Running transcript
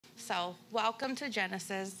So, welcome to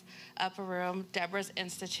Genesis Upper Room, Deborah's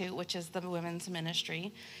Institute, which is the women's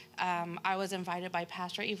ministry. I was invited by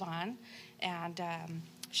Pastor Yvonne, and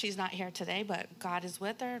she's not here today, but God is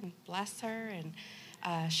with her and bless her,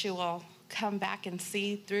 and she will come back and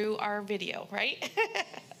see through our video, right?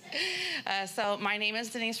 So, my name is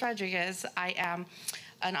Denise Rodriguez. I am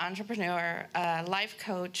an entrepreneur, a life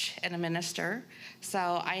coach, and a minister.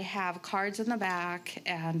 So, I have cards in the back,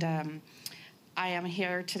 and I am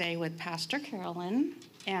here today with Pastor Carolyn,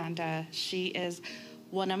 and she is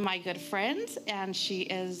one of my good friends, and she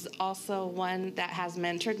is also one that has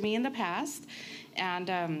mentored me in the past.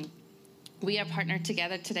 And we have partnered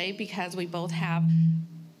together today because we both have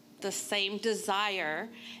the same desire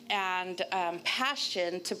and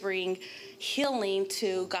passion to bring healing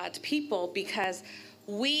to God's people, because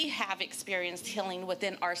we have experienced healing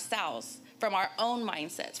within ourselves, from our own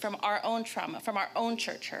mindsets, from our own trauma, from our own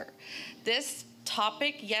church hurt. This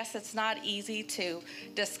topic, yes, it's not easy to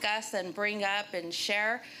discuss and bring up and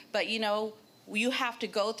share, but you have to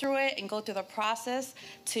go through it and go through the process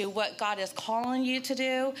to what God is calling you to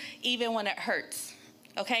do, even when it hurts.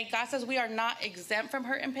 Okay, God says we are not exempt from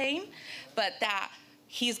hurt and pain, but that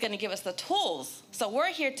He's going to give us the tools. So we're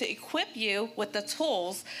here to equip you with the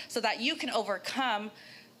tools so that you can overcome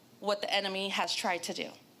what the enemy has tried to do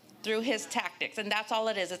through his tactics. And that's all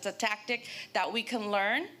it is. It's a tactic that we can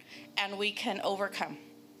learn and we can overcome.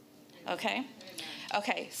 Okay?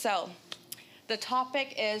 Okay, so the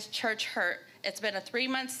topic is church hurt. It's been a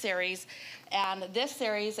 3-month series, and this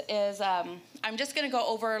series is, I'm just going to go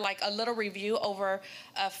over like a little review over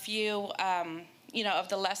a few, of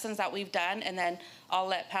the lessons that we've done, and then I'll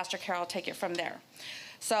let Pastor Carol take it from there.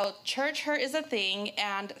 So church hurt is a thing,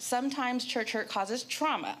 and sometimes church hurt causes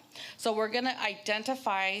trauma. So we're going to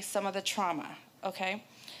identify some of the trauma, okay?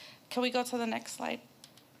 Can we go to the next slide?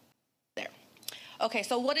 There. Okay,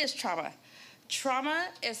 so what is trauma? Trauma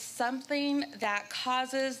is something that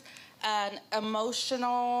causes an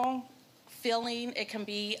emotional feeling. It can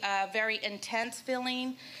be a very intense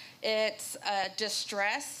feeling. It's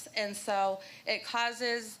distress, and so it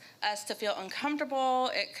causes us to feel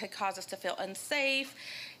uncomfortable. It could cause us to feel unsafe,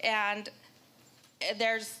 and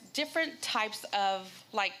there's different types of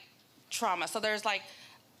like trauma. So there's like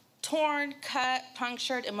torn, cut,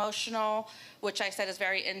 punctured, emotional, which I said is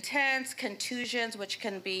very intense, contusions, which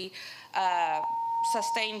can be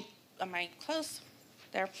sustained. Am I close?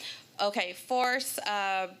 There. Okay, force,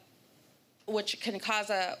 which can cause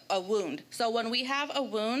a wound. So when we have a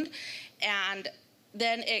wound, and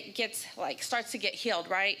then it gets starts to get healed,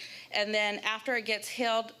 right? And then after it gets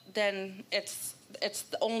healed, then it's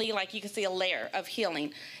only you can see a layer of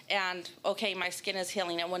healing, and okay, my skin is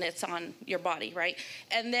healing, and when it's on your body, right?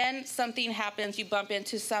 And then something happens, you bump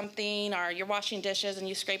into something, or you're washing dishes and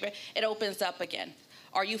you scrape it, it opens up again.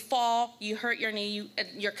 Or you fall, you hurt your knee,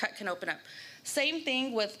 your cut can open up. Same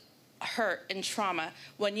thing with hurt and trauma.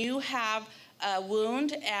 When you have a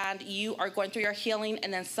wound and you are going through your healing,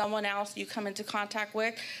 and then someone else you come into contact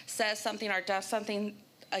with says something or does something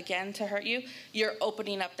again to hurt you, you're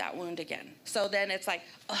opening up that wound again. So then it's like,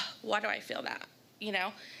 oh, why do I feel that?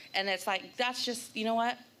 And it's like, that's just, you know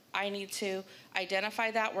what? I need to identify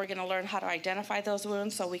that. We're going to learn how to identify those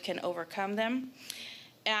wounds so we can overcome them.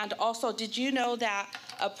 And also, did you know that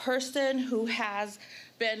a person who has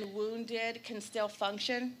been wounded can still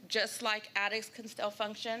function, just like addicts can still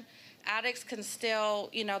function? Addicts can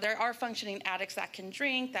still, there are functioning addicts that can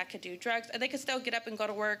drink, that could do drugs, and they can still get up and go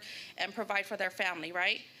to work and provide for their family,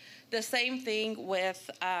 right? The same thing with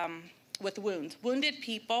wounds. Wounded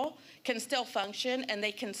people can still function, and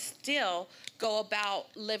they can still go about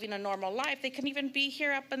living a normal life. They can even be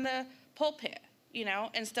here up in the pulpit,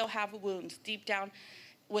 and still have wounds deep down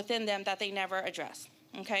within them that they never address,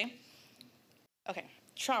 okay? Okay,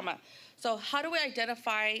 trauma. So how do we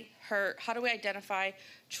identify hurt? How do we identify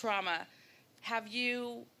trauma? Have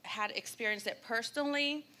you had experienced it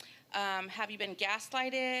personally? Have you been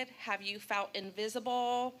gaslighted? Have you felt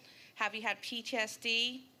invisible? Have you had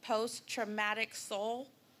PTSD, post-traumatic soul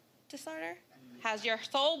disorder? Has your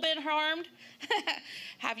soul been harmed?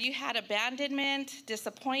 Have you had abandonment,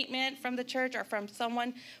 disappointment from the church or from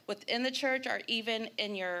someone within the church or even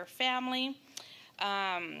in your family?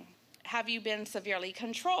 Have you been severely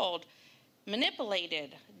controlled,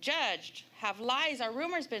 manipulated, judged? Have lies or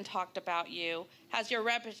rumors been talked about you? Has your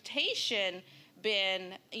reputation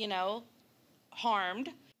been, harmed?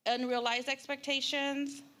 Unrealized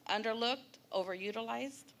expectations, underlooked,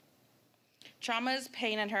 overutilized? Trauma is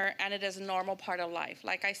pain and hurt, and it is a normal part of life.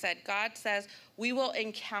 Like I said, God says we will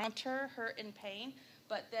encounter hurt and pain,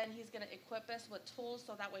 but then He's going to equip us with tools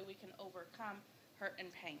so that way we can overcome hurt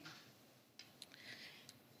and pain.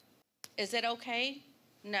 Is it okay?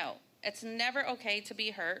 No, it's never okay to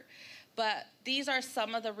be hurt. But these are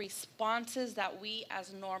some of the responses that we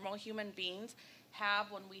as normal human beings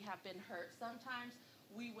have when we have been hurt. Sometimes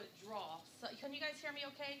we withdraw. So, can you guys hear me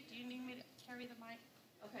okay? Do you need me to carry the mic?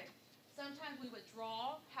 Okay. Sometimes we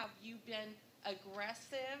withdraw. Have you been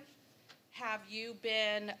aggressive? Have you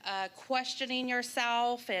been questioning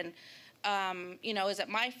yourself and, is it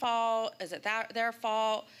my fault? Is it their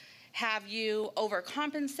fault? Have you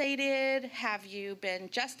overcompensated? Have you been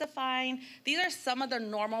justifying? These are some of the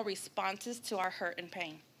normal responses to our hurt and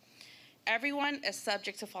pain. Everyone is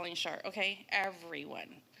subject to falling short, okay? Everyone.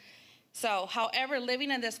 So, however,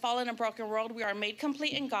 living in this fallen and broken world, we are made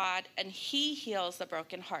complete in God, and He heals the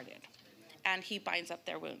brokenhearted, and He binds up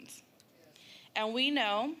their wounds. And we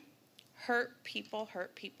know hurt people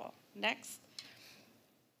hurt people. Next.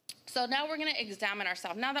 So now we're going to examine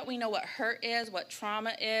ourselves. Now that we know what hurt is, what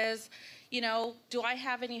trauma is, do I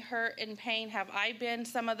have any hurt and pain? Have I been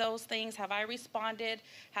some of those things? Have I responded?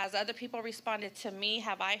 Has other people responded to me?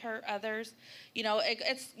 Have I hurt others?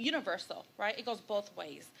 It's universal, right? It goes both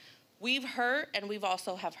ways. We've hurt and we've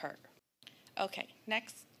also have hurt. Okay,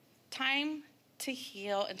 next. Time to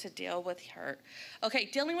heal and to deal with hurt. Okay,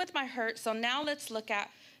 dealing with my hurt. So now let's look at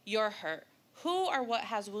your hurt. Who or what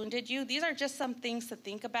has wounded you? These are just some things to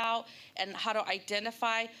think about and how to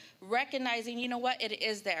identify, recognizing, it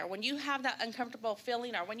is there. When you have that uncomfortable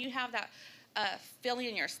feeling, or when you have that feeling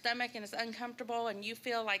in your stomach and it's uncomfortable and you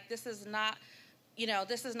feel like this is not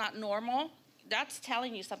normal, that's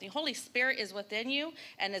telling you something. Holy Spirit is within you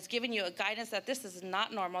and is giving you a guidance that this is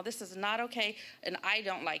not normal, this is not okay, and I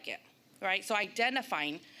don't like it, right? So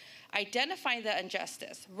identifying the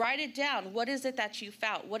injustice. Write it down. What is it that you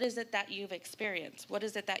felt? What is it that you've experienced? What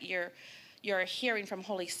is it that you're hearing from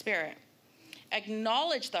Holy Spirit?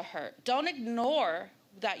 Acknowledge the hurt. Don't ignore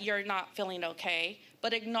that you're not feeling okay,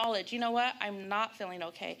 but acknowledge, I'm not feeling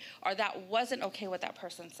okay, or that wasn't okay what that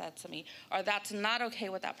person said to me, or that's not okay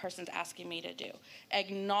what that person's asking me to do.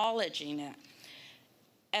 Acknowledging it.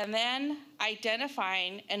 And then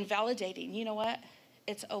identifying and validating,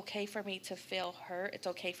 it's okay for me to feel hurt. It's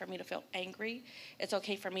okay for me to feel angry. It's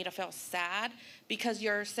okay for me to feel sad, because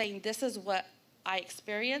you're saying this is what I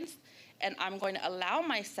experienced, and I'm going to allow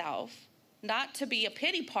myself not to be a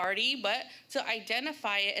pity party, but to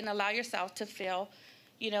identify it and allow yourself to feel,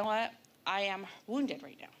 I am wounded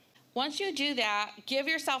right now. Once you do that, give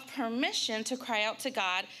yourself permission to cry out to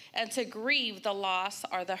God and to grieve the loss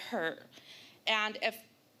or the hurt. And if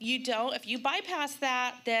you bypass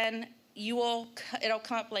that, then it'll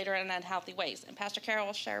come up later in unhealthy ways. And Pastor Carol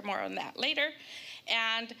will share more on that later.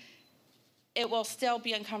 And it will still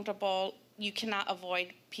be uncomfortable. You cannot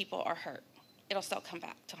avoid people or hurt. It'll still come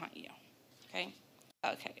back to haunt you. Okay.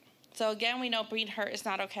 So again, we know being hurt is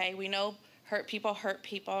not okay. We know hurt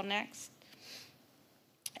people. Next.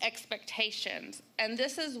 Expectations. And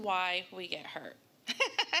this is why we get hurt.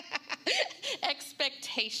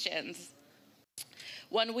 Expectations.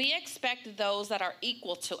 When we expect those that are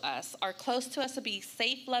equal to us, are close to us, to be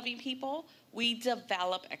safe, loving people, we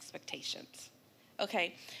develop expectations.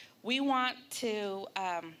 Okay, we want to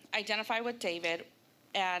identify with David,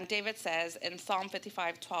 and David says in Psalm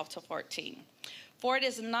 55, 12-14, "For it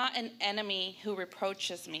is not an enemy who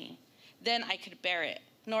reproaches me, then I could bear it,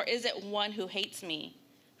 nor is it one who hates me,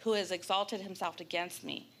 who has exalted himself against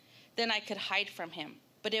me, then I could hide from him.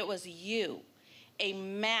 But it was you, a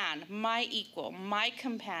man, my equal, my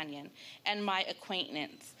companion, and my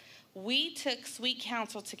acquaintance. We took sweet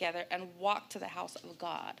counsel together and walked to the house of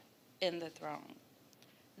God in the throne."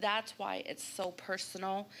 That's why it's so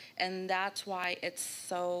personal, and that's why it's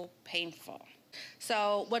so painful.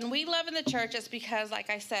 So when we love in the church, it's because, like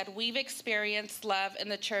I said, we've experienced love in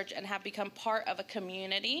the church and have become part of a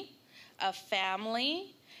community, a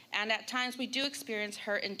family, and at times we do experience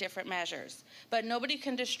hurt in different measures. But nobody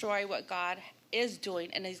can destroy what God is doing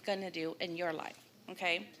and is going to do in your life,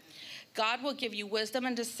 okay? God will give you wisdom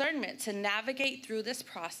and discernment to navigate through this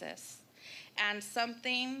process, and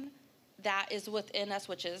something that is within us,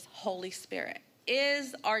 which is Holy Spirit,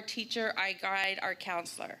 is our teacher, our guide, our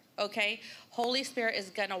counselor, okay? Holy Spirit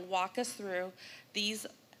is going to walk us through these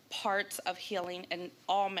parts of healing in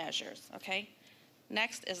all measures, okay?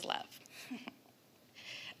 Next is love.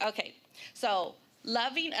 Okay, so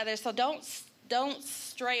loving others. So don't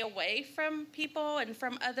stray away from people and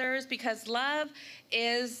from others, because love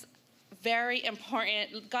is very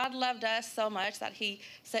important. God loved us so much that he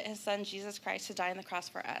sent his son, Jesus Christ, to die on the cross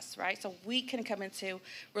for us, right? So we can come into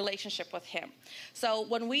relationship with him. So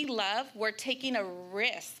when we love, we're taking a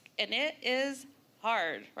risk, and it is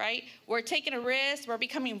hard, right? We're taking a risk, we're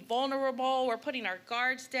becoming vulnerable, we're putting our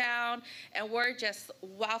guards down, and we're just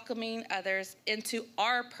welcoming others into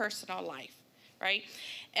our personal life, right?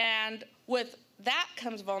 And with that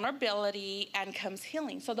comes vulnerability and comes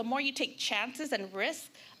healing. So the more you take chances and risks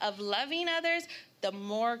of loving others, the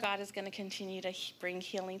more God is going to continue to bring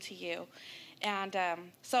healing to you. And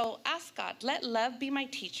so ask God, let love be my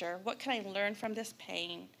teacher. What can I learn from this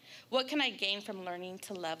pain? What can I gain from learning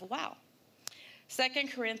to love well? 2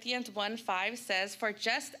 Corinthians 1:5 says, for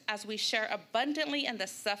just as we share abundantly in the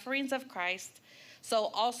sufferings of Christ,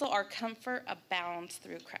 so also our comfort abounds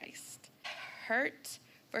through Christ. Hurt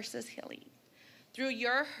versus healing. Through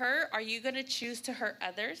your hurt, are you going to choose to hurt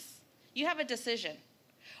others? You have a decision.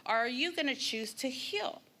 Are you going to choose to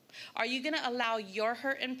heal? Are you going to allow your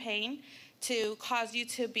hurt and pain to cause you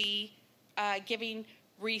to be giving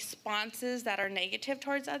responses that are negative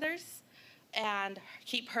towards others and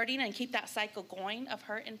keep hurting and keep that cycle going of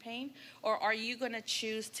hurt and pain? Or are you going to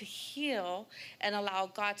choose to heal and allow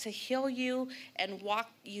God to heal you and walk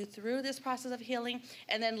you through this process of healing,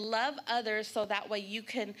 and then love others so that way you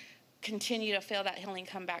can continue to feel that healing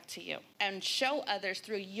come back to you and show others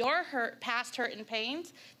through your past hurt and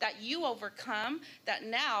pains that you overcome, that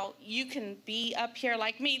now you can be up here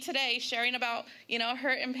like me today sharing about,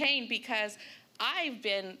 hurt and pain, because I've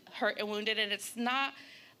been hurt and wounded, and it's not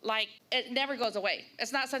like it never goes away.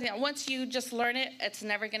 It's not something that once you just learn it, it's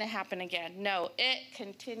never going to happen again. No, it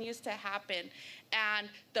continues to happen. And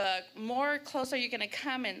the more closer you're going to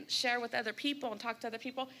come and share with other people and talk to other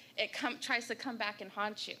people, it tries to come back and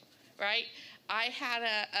haunt you. Right? I had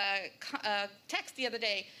a text the other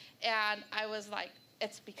day, and I was like,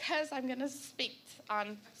 it's because I'm going to speak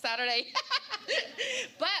on Saturday.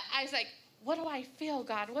 But I was like, what do I feel,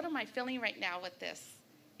 God? What am I feeling right now with this?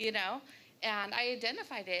 And I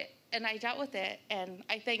identified it, and I dealt with it. And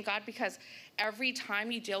I thank God, because every time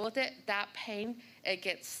you deal with it, that pain, it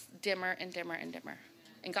gets dimmer and dimmer and dimmer.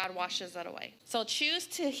 And God washes that away. So choose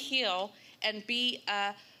to heal and be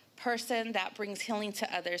a person that brings healing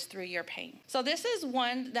to others through your pain. So this is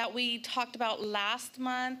one that we talked about last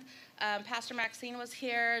month. Pastor Maxine was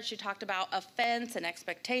here. She talked about offense and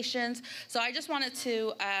expectations. So I just wanted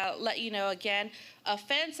to let you know again,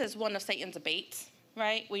 offense is one of Satan's baits,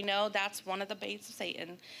 right? We know that's one of the baits of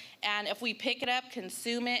Satan. And if we pick it up,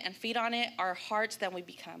 consume it, and feed on it, our hearts, then we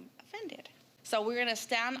become offended. So we're going to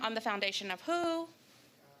stand on the foundation of who?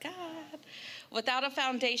 God. Without a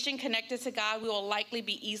foundation connected to God, we will likely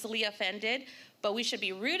be easily offended, but we should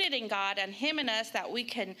be rooted in God and Him in us, that we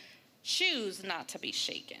can choose not to be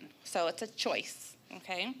shaken. So it's a choice,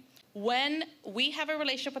 okay? When we have a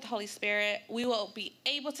relationship with the Holy Spirit, we will be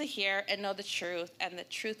able to hear and know the truth, and the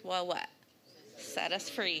truth will what? Set us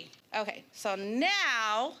free. Okay, so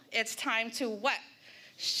now it's time to what?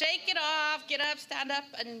 Shake it off, get up, stand up,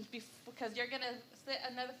 and because you're going to sit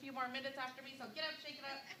another few more minutes after me. So get up, shake it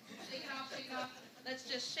up, shake it off, shake it off. Let's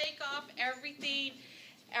just shake off everything,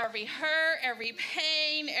 every hurt, every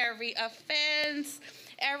pain, every offense,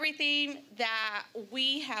 everything that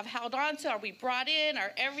we have held on to, or we brought in,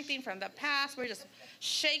 or everything from the past. We're just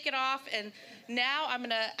shake it off. And now I'm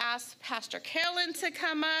going to ask Pastor Carolyn to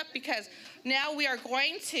come up, because now we are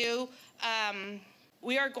going to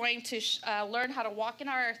learn how to walk in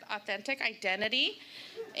our authentic identity.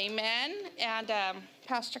 Amen. And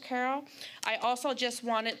Pastor Carol, I also just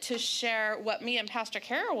wanted to share what me and Pastor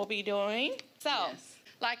Carol will be doing. So, yes.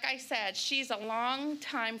 Like I said, she's a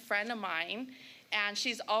longtime friend of mine, and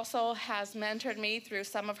she's also has mentored me through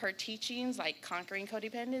some of her teachings, like conquering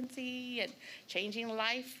codependency and changing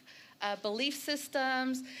life belief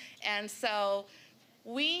systems. And so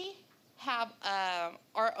we have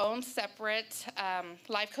our own separate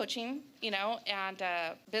life coaching, and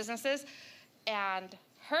businesses. And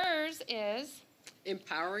hers is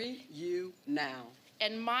Empowering You Now.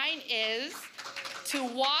 And mine is to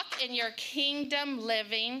walk in your kingdom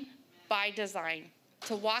living by design,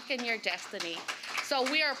 to walk in your destiny. So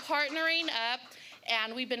we are partnering up,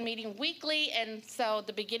 and we've been meeting weekly. And so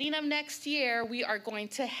the beginning of next year, we are going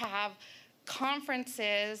to have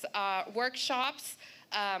conferences, workshops,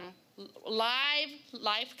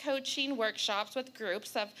 life coaching workshops with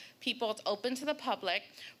groups of people. It's open to the public.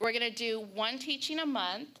 We're going to do one teaching a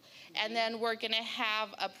month, and then we're going to have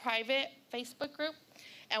a private Facebook group,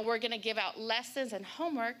 and we're going to give out lessons and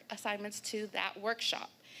homework assignments to that workshop.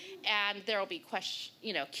 And there will be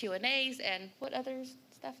Q&As, and what other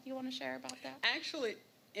stuff do you want to share about that? Actually,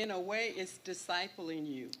 in a way, it's discipling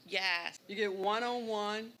you. Yes. You get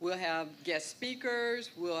one-on-one. We'll have guest speakers.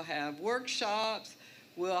 We'll have workshops.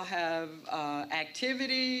 We'll have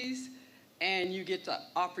activities. and you get the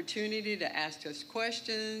opportunity to ask us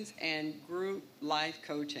questions and group life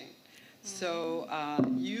coaching. So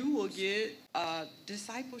you will get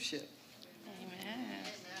discipleship. Amen.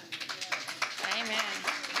 Amen.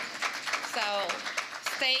 So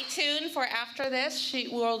stay tuned for after this. She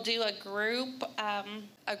will do a group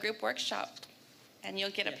workshop, and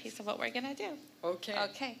you'll get a piece of what we're going to do. Okay.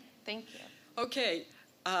 Okay. Thank you. Okay.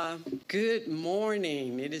 Good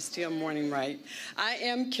morning. It is still morning, right? I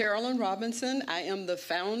am Carolyn Robinson. I am the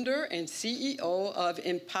founder and CEO of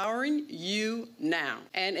Empowering You Now.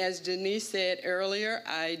 And as Denise said earlier,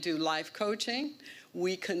 I do life coaching.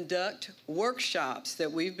 We conduct workshops that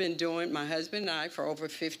we've been doing, my husband and I, for over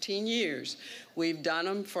 15 years. We've done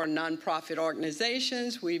them for nonprofit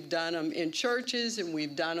organizations, we've done them in churches, and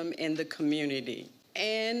we've done them in the community.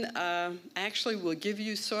 And actually, we'll give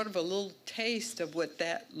you sort of a little taste of what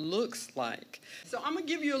that looks like. So I'm going to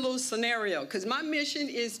give you a little scenario, because my mission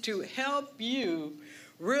is to help you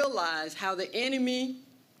realize how the enemy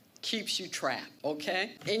keeps you trapped,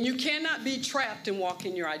 okay? And you cannot be trapped and walk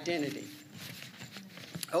in your identity.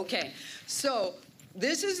 Okay, so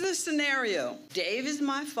this is the scenario. Dave is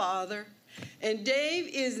my father, and Dave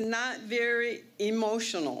is not very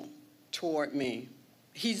emotional toward me.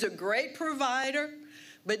 He's a great provider,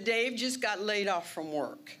 but Dave just got laid off from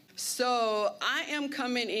work. So I am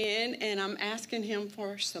coming in, and I'm asking him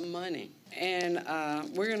for some money. And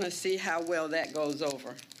we're going to see how well that goes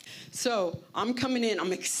over. So I'm coming in.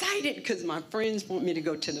 I'm excited because my friends want me to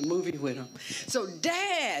go to the movie with them. So,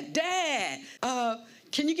 Dad,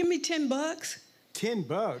 can you give me $10?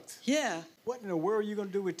 $10? Yeah. What in the world are you going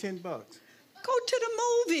to do with $10? Go to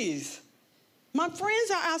the movies. My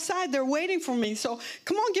friends are outside. They're waiting for me. So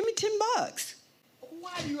come on, give me $10.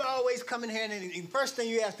 Why do you always come in here and first thing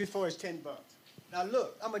you ask me for is $10? Now,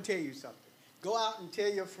 look, I'm going to tell you something. Go out and tell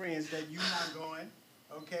your friends that you're not going,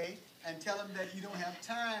 okay? And tell them that you don't have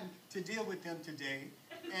time to deal with them today.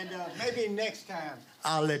 And maybe next time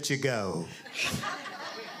I'll let you go.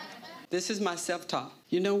 This is my self-talk.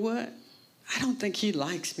 You know what? I don't think he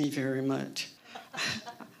likes me very much.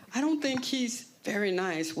 I don't think he's very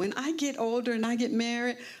nice. When I get older and I get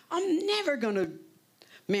married, I'm never going to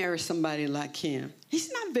marry somebody like him.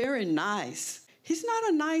 He's not very nice. He's not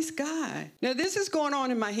a nice guy. Now, this is going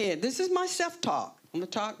on in my head. This is my self-talk. I'm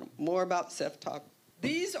going to talk more about self-talk.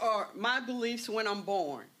 These are my beliefs when I'm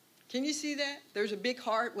born. Can you see that? There's a big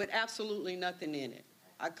heart with absolutely nothing in it.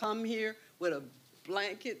 I come here with a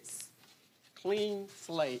blankets, clean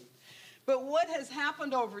slate. But what has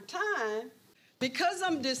happened over time, because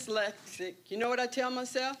I'm dyslexic, you know what I tell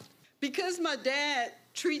myself? Because my dad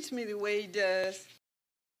treats me the way he does,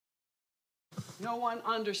 no one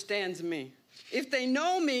understands me. If they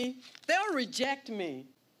know me, they'll reject me.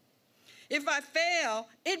 If I fail,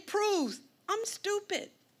 it proves I'm stupid.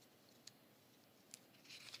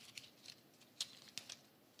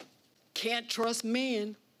 Can't trust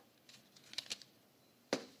men.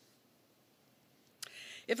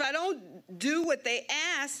 If I don't do what they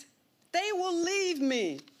ask, they will leave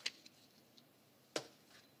me.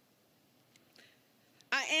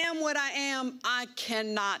 I am what I am. I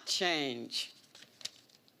cannot change.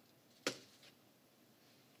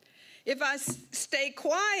 If I stay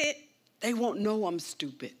quiet, they won't know I'm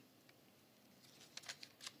stupid.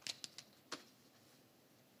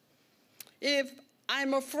 If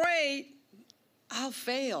I'm afraid, I'll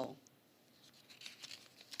fail.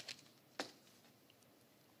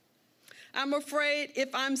 I'm afraid if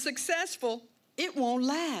I'm successful, it won't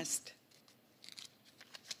last.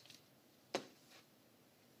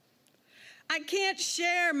 I can't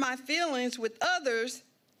share my feelings with others.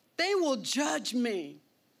 They will judge me.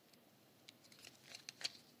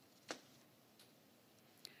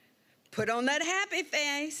 Put on that happy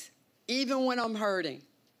face, even when I'm hurting.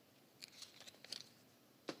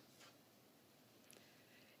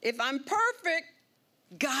 If I'm perfect,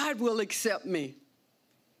 God will accept me.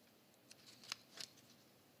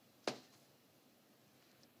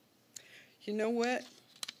 You know what?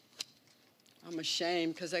 I'm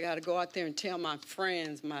ashamed because I got to go out there and tell my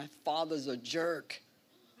friends my father's a jerk.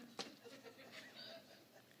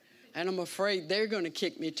 And I'm afraid they're going to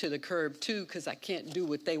kick me to the curb too because I can't do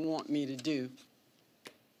what they want me to do.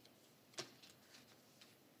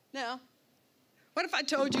 Now, what if I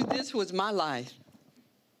told you this was my life?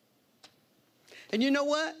 And you know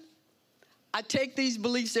what? I take these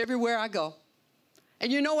beliefs everywhere I go.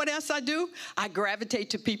 And you know what else I do? I gravitate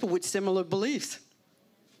to people with similar beliefs.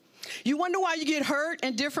 You wonder why you get hurt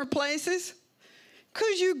in different places?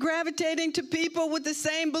 Because you're gravitating to people with the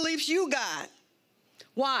same beliefs you got.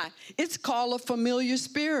 Why? It's called a familiar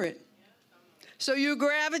spirit. So you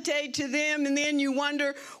gravitate to them, and then you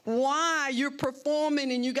wonder why you're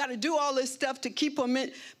performing and you got to do all this stuff to keep them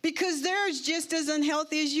in, because they're just as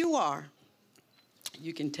unhealthy as you are.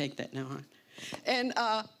 You can take that now, huh? And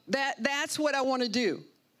that's what I want to do.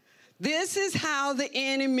 This is how the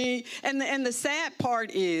enemy, and the sad part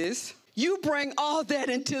is, you bring all that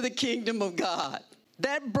into the kingdom of God.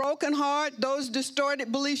 That broken heart, those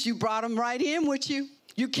distorted beliefs, you brought them right in with you.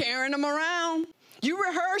 You carrying them around. You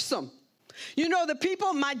rehearse them. You know, the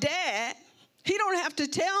people, my dad, he don't have to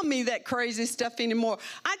tell me that crazy stuff anymore.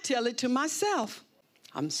 I tell it to myself.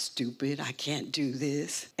 I'm stupid. I can't do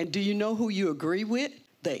this. And do you know who you agree with?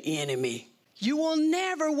 The enemy. You will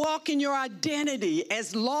never walk in your identity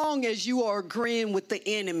as long as you are agreeing with the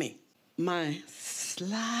enemy. My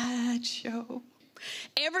slideshow.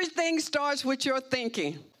 Everything starts with your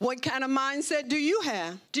thinking. What kind of mindset do you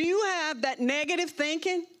have? Do you have that negative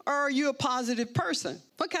thinking, or are you a positive person?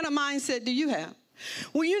 What kind of mindset do you have?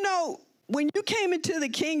 Well, you know, when you came into the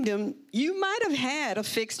kingdom, you might have had a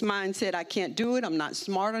fixed mindset. I can't do it. I'm not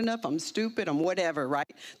smart enough. I'm stupid. I'm whatever,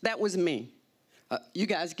 right? That was me. You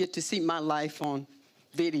guys get to see my life on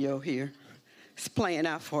video here. It's playing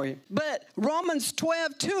out for you. But Romans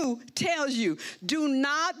 12:2 tells you, do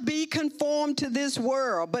not be conformed to this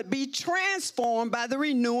world, but be transformed by the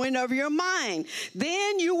renewing of your mind.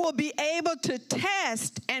 Then you will be able to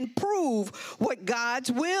test and prove what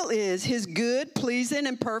God's will is, his good, pleasing,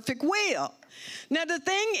 and perfect will. Now, the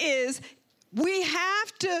thing is, we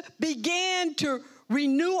have to begin to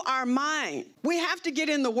renew our mind. We have to get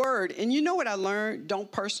in the Word. And you know what I learned? Don't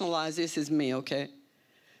personalize this as me, okay?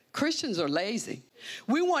 Christians are lazy.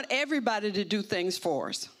 We want everybody to do things for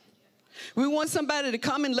us. We want somebody to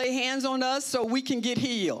come and lay hands on us so we can get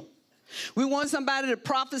healed. We want somebody to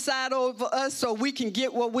prophesy over us so we can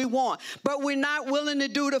get what we want. But we're not willing to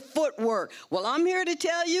do the footwork. Well, I'm here to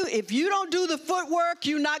tell you, if you don't do the footwork,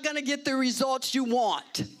 you're not going to get the results you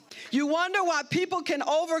want. You wonder why people can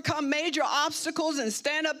overcome major obstacles and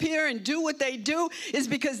stand up here and do what they do is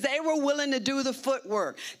because they were willing to do the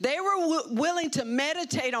footwork. They were willing to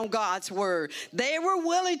meditate on God's word. They were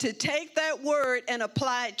willing to take that word and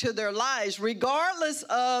apply it to their lives, regardless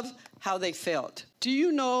of how they felt. Do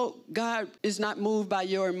you know God is not moved by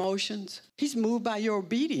your emotions? He's moved by your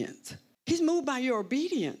obedience. He's moved by your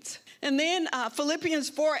obedience. And then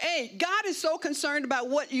Philippians 4:8, God is so concerned about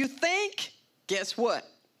what you think. Guess what?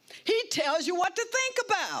 He tells you what to think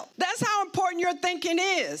about. That's how important your thinking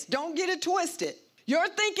is. Don't get it twisted. Your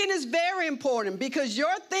thinking is very important because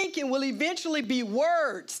your thinking will eventually be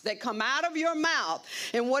words that come out of your mouth.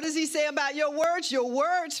 And what does he say about your words? Your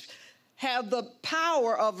words have the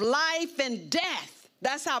power of life and death.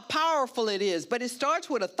 That's how powerful it is. But it starts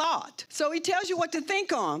with a thought. So he tells you what to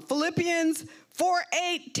think on. Philippians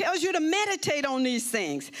 4:8 tells you to meditate on these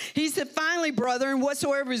things. He said, finally, brethren,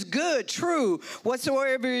 whatsoever is good, true,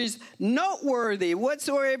 whatsoever is noteworthy,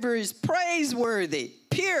 whatsoever is praiseworthy,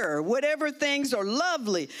 pure, whatever things are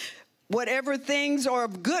lovely, whatever things are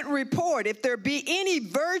of good report, if there be any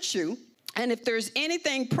virtue, and if there's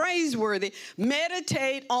anything praiseworthy,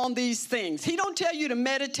 meditate on these things. He don't tell you to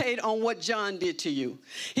meditate on what John did to you.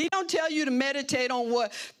 He don't tell you to meditate on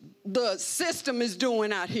what the system is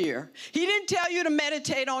doing out here. He didn't tell you to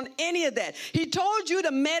meditate on any of that. He told you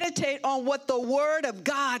to meditate on what the Word of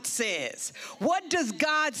God says. What does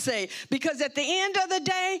God say? Because at the end of the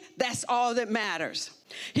day, that's all that matters.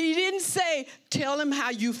 He didn't say, tell him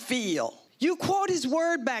how you feel. You quote his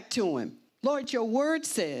word back to him. Lord, your word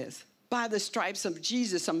says, by the stripes of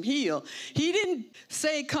Jesus, I'm healed. He didn't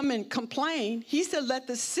say, come and complain. He said, let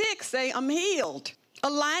the sick say, I'm healed.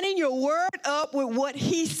 Aligning your word up with what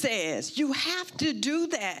he says. You have to do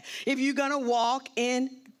that if you're going to walk in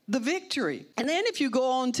the victory. And then if you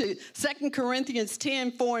go on to 2 Corinthians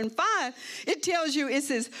 10:4-5, it tells you, it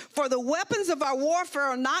says, for the weapons of our warfare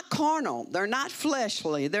are not carnal. They're not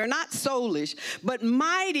fleshly. They're not soulish, but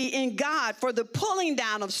mighty in God for the pulling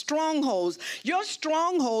down of strongholds. Your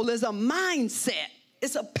stronghold is a mindset.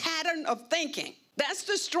 It's a pattern of thinking. That's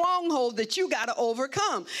the stronghold that you got to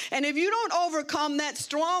overcome. And if you don't overcome that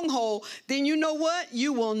stronghold, then you know what?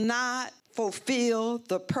 You will not fulfill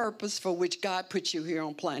the purpose for which God put you here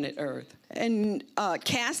on planet Earth. And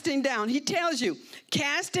casting down, he tells you,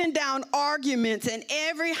 casting down arguments and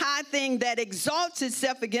every high thing that exalts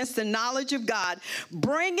itself against the knowledge of God,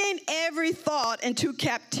 bringing every thought into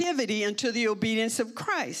captivity into the obedience of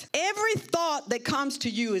Christ. Every thought that comes to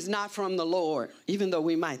you is not from the Lord, even though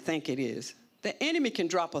we might think it is. The enemy can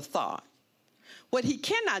drop a thought. What he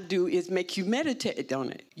cannot do is make you meditate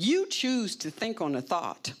on it. You choose to think on a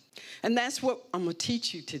thought. And that's what I'm going to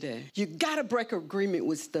teach you today. You got to break agreement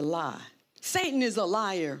with the lie. Satan is a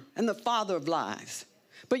liar and the father of lies.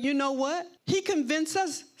 But you know what? He convinced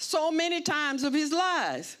us so many times of his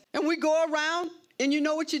lies. And we go around, and you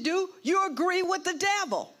know what you do? You agree with the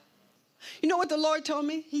devil. You know what the Lord told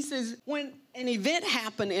me? He says, when an event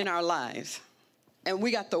happened in our lives, and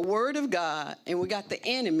we got the word of God, and we got the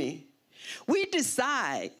enemy, we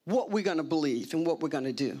decide what we're going to believe and what we're going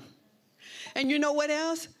to do. And you know what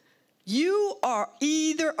else? You are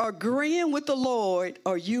either agreeing with the Lord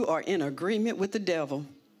or you are in agreement with the devil.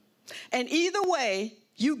 And either way,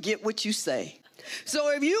 you get what you say.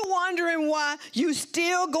 So if you're wondering why you're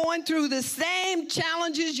still going through the same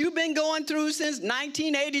challenges you've been going through since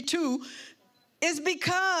 1982, it's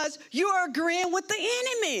because you are agreeing with the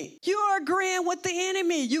enemy. You are agreeing with the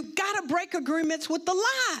enemy. You got to break agreements with the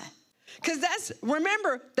lie. Because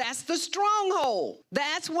remember, that's the stronghold.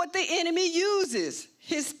 That's what the enemy uses.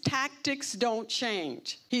 His tactics don't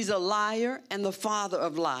change. He's a liar and the father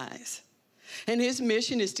of lies. And his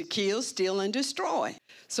mission is to kill, steal, and destroy.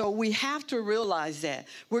 So we have to realize that.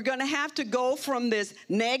 We're going to have to go from this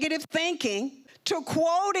negative thinking to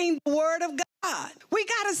quoting the word of God. We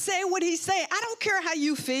got to say what he's saying. I don't care how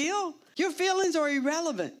you feel. Your feelings are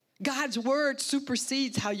irrelevant. God's word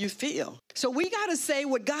supersedes how you feel. So we got to say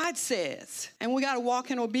what God says. And we got to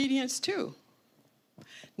walk in obedience too.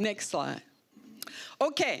 Next slide.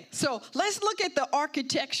 Okay, so let's look at the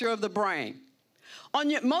architecture of the brain.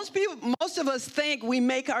 Most of us think we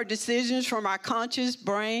make our decisions from our conscious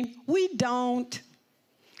brain. We don't.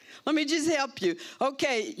 Let me just help you.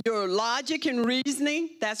 Okay, your logic and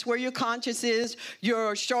reasoning, that's where your conscious is.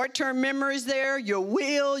 Your short-term memory is there. Your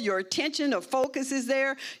will, your attention or focus is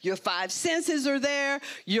there. Your five senses are there.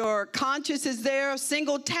 Your conscious is there.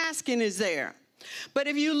 Single tasking is there. But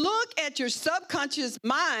if you look at your subconscious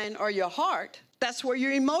mind or your heart, that's where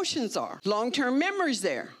your emotions are. Long-term memory is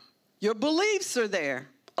there. Your beliefs are there,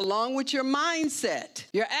 along with your mindset,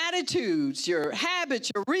 your attitudes, your habits,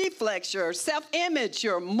 your reflex, your self-image,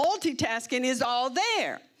 your multitasking is all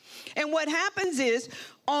there. And what happens is,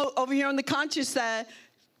 over here on the conscious side,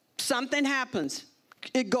 something happens.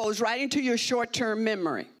 It goes right into your short-term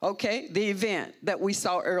memory, okay? The event that we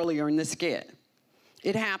saw earlier in the skit.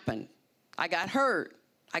 It happened. I got hurt.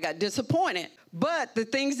 I got disappointed. But the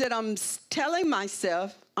things that I'm telling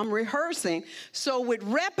myself, I'm rehearsing. So with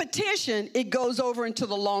repetition, it goes over into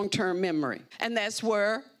the long-term memory. And that's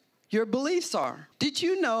where your beliefs are. Did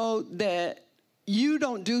you know that you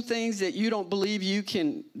don't do things that you don't believe you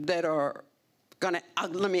can, that are going to,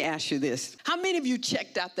 let me ask you this. How many of you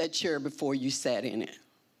checked out that chair before you sat in it?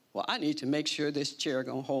 Well, I need to make sure this chair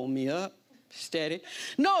going to hold me up. Steady.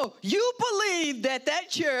 No, you believed that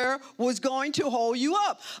chair was going to hold you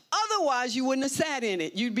up. Otherwise, you wouldn't have sat in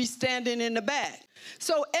it. You'd be standing in the back.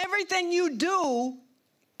 So everything you do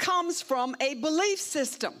comes from a belief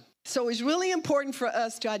system. So it's really important for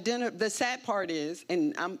us to identify. The sad part is,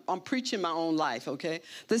 and I'm preaching my own life, okay?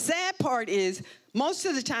 The sad part is most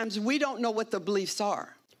of the times we don't know what the beliefs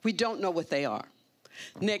are. We don't know what they are.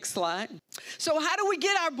 Next slide. So how do we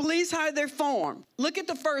get our beliefs? How are they formed? Look at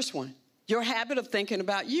the first one. Your habit of thinking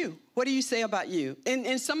about you. What do you say about you?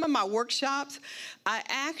 In some of my workshops, I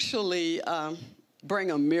actually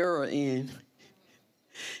bring a mirror in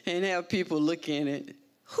and have people look in it.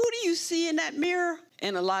 Who do you see in that mirror?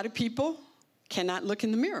 And a lot of people cannot look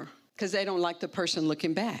in the mirror because they don't like the person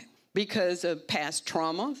looking back because of past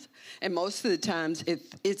traumas. And most of the times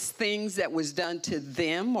it's things that was done to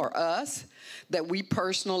them or us that we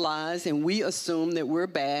personalize and we assume that we're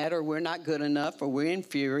bad or we're not good enough or we're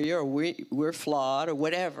inferior or we're flawed or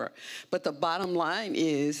whatever. But the bottom line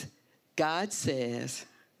is God says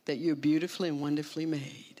that you're beautifully and wonderfully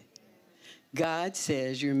made. God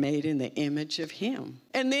says you're made in the image of him.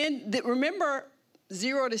 And then remember,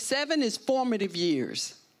 0 to 7 is formative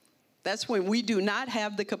years. That's when we do not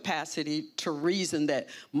have the capacity to reason that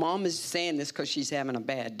mom is saying this because she's having a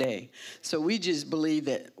bad day. So we just believe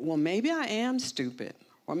that, well, maybe I am stupid,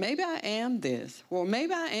 or maybe I am this, or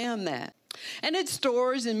maybe I am that. And it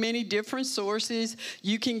stores in many different sources.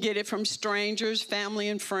 You can get it from strangers, family,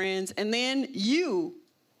 and friends. And then you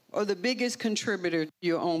are the biggest contributor to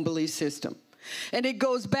your own belief system. And it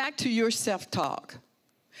goes back to your self-talk.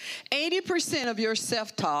 80% of your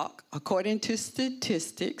self-talk, according to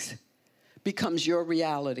statistics, becomes your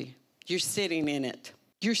reality. You're sitting in it.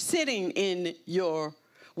 You're sitting in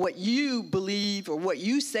what you believe or what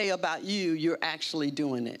you say about you, you're actually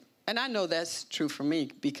doing it. And I know that's true for me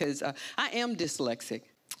because I am dyslexic.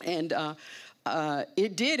 And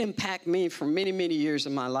it did impact me for many, many years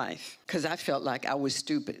of my life because I felt like I was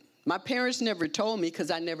stupid. My parents never told me because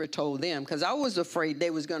I never told them because I was afraid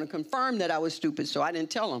they was going to confirm that I was stupid, so I didn't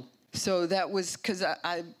tell them. So that was because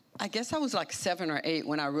I guess I was like 7 or 8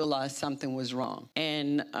 when I realized something was wrong.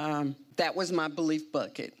 And that was my belief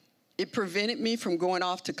bucket. It prevented me from going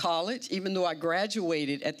off to college, even though I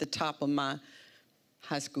graduated at the top of my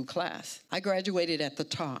high school class. I graduated at the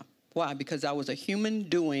top. Why? Because I was a human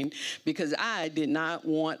doing, because I did not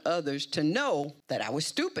want others to know that I was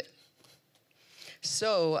stupid.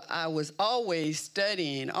 So I was always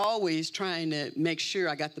studying, always trying to make sure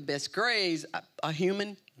I got the best grades, a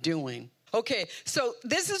human doing. Okay, so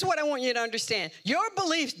this is what I want you to understand. Your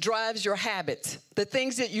belief drives your habits, the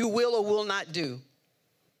things that you will or will not do.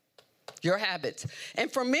 Your habits.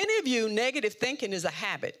 And for many of you, negative thinking is a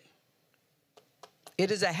habit.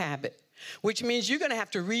 It is a habit, which means you're going to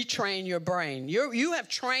have to retrain your brain. You have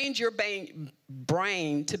trained your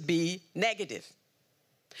brain to be negative.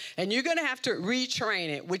 And you're going to have to retrain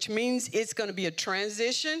it, which means it's going to be a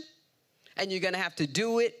transition, and you're going to have to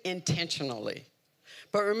do it intentionally.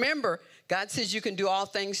 But remember, God says you can do all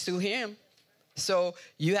things through him. So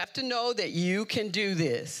you have to know that you can do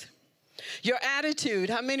this. Your attitude,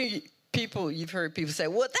 how many people, you've heard people say,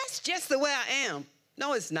 well, that's just the way I am.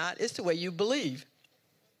 No, it's not. It's the way you believe.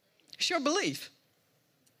 It's your belief.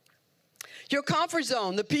 Your comfort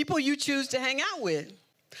zone, the people you choose to hang out with.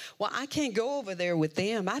 Well, I can't go over there with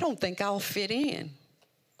them. I don't think I'll fit in.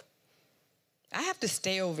 I have to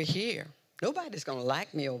stay over here. Nobody's going to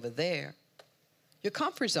like me over there. Your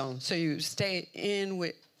comfort zone, so you stay in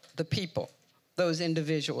with the people, those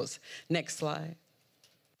individuals. Next slide.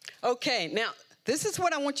 Okay, now, this is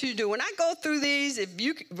what I want you to do. When I go through these, if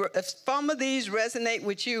some of these resonate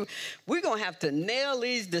with you, we're going to have to nail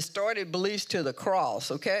these distorted beliefs to the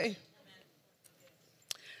cross, okay?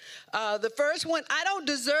 The first one, I don't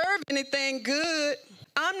deserve anything good.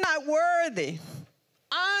 I'm not worthy.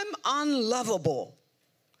 I'm unlovable.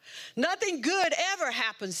 Nothing good ever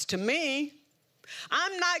happens to me.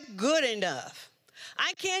 I'm not good enough.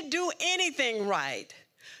 I can't do anything right.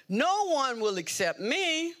 No one will accept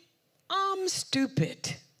me. I'm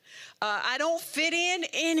stupid. I don't fit in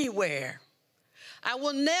anywhere. I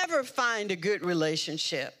will never find a good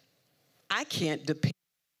relationship. I can't depend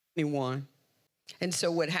on anyone. And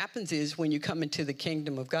so what happens is when you come into the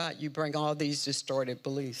kingdom of God, you bring all these distorted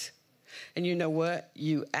beliefs. And you know what?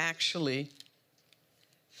 You actually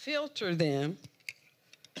filter them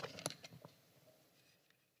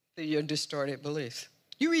through your distorted beliefs.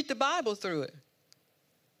 You read the Bible through it.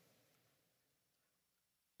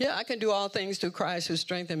 Yeah, I can do all things through Christ who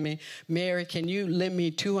strengthened me. Mary, can you lend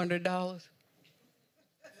me $200?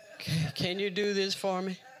 Can you do this for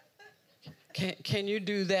me? Can you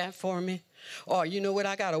do that for me? Or, you know what,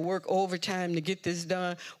 I got to work overtime to get this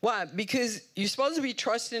done. Why? Because you're supposed to be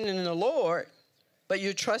trusting in the Lord, but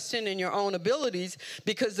you're trusting in your own abilities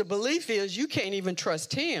because the belief is you can't even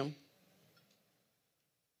trust him.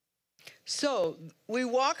 So we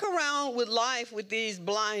walk around with life with these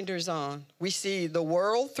blinders on. We see the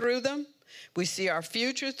world through them. We see our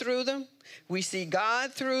future through them. We see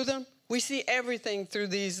God through them. We see everything through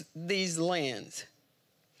these lenses.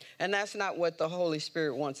 And that's not what the Holy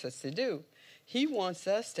Spirit wants us to do. He wants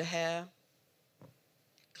us to have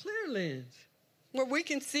clear lens where we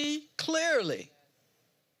can see clearly.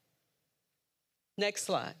 Next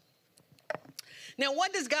slide. Now,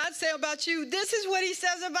 what does God say about you? This is what he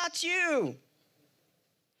says about you.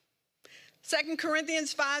 2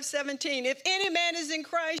 Corinthians 5:17. If any man is in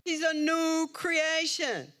Christ, he's a new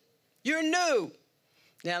creation. You're new.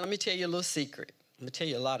 Now, let me tell you a little secret. I'm going to tell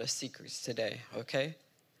you a lot of secrets today, okay?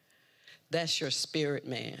 That's your spirit,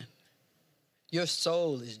 man. Your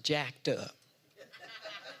soul is jacked up.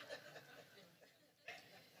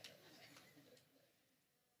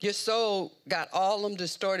 Your soul got all them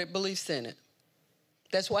distorted beliefs in it.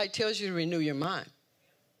 That's why it tells you to renew your mind.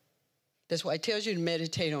 That's why it tells you to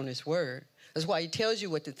meditate on his word. That's why he tells you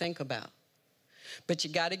what to think about. But you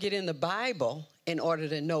got to get in the Bible in order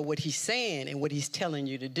to know what he's saying and what he's telling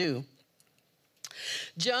you to do.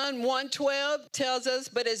 John 1:12 tells us,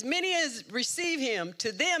 but as many as receive him,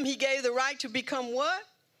 to them he gave the right to become what?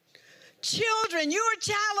 Children. You're a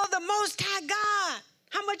child of the Most High God.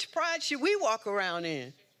 How much pride should we walk around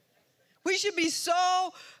in? We should be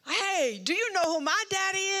so, hey, do you know who my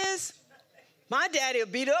daddy is? My daddy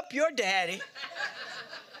will beat up your daddy.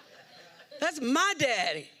 That's my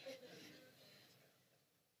daddy.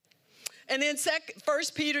 And then 1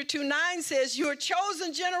 Peter 2:9 says, you're a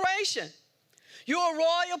chosen generation. You're a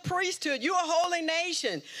royal priesthood. You're a holy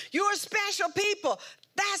nation. You're a special people.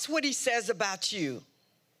 That's what he says about you.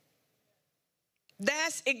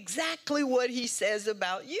 That's exactly what he says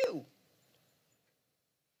about you.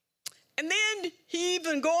 And then he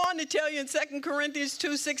even go on to tell you in 2 Corinthians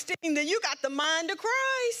 2:16 that you got the mind of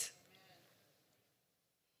Christ.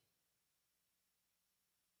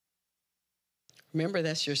 Remember,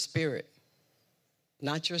 that's your spirit,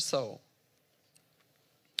 not your soul.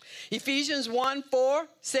 Ephesians 1:4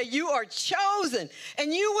 say you are chosen,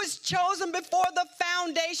 and you was chosen before the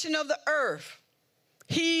foundation of the earth.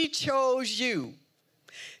 He chose you,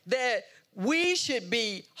 that we should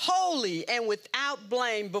be holy and without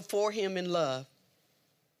blame before him in love.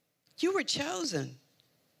 You were chosen.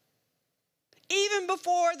 Even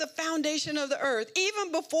before the foundation of the earth,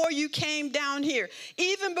 even before you came down here,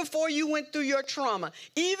 even before you went through your trauma,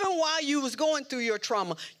 even while you was going through your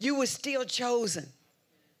trauma, you were still chosen.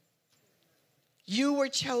 You were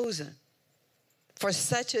chosen for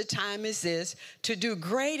such a time as this to do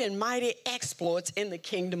great and mighty exploits in the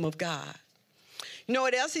kingdom of God. You know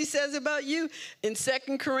what else he says about you? In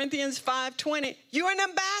 2 Corinthians 5:20, you're an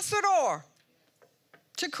ambassador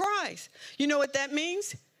to Christ. You know what that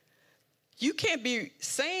means? You can't be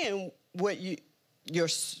saying what your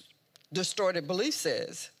distorted belief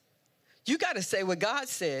says. You got to say what God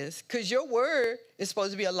says, because your word is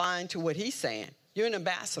supposed to be aligned to what he's saying. You're an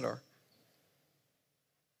ambassador.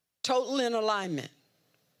 Total in alignment.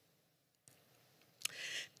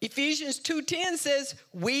 Ephesians 2:10 says,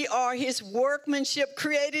 we are his workmanship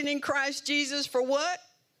created in Christ Jesus for what?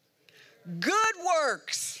 Good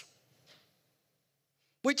works.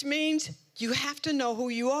 Which means you have to know who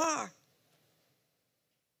you are.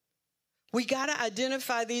 We got to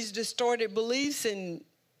identify these distorted beliefs and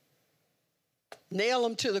nail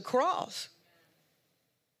them to the cross.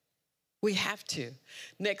 We have to.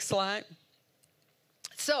 Next slide.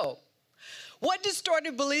 So, what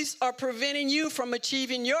distorted beliefs are preventing you from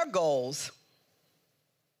achieving your goals?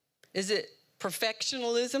 Is it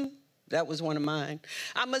perfectionism? That was one of mine.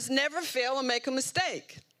 I must never fail or make a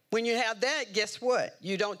mistake. When you have that, guess what?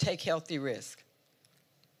 You don't take healthy risk.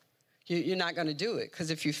 You're not going to do it,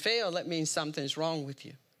 because if you fail, that means something's wrong with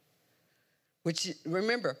you. Which,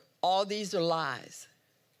 remember, all these are lies.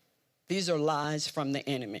 These are lies from the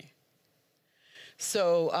enemy.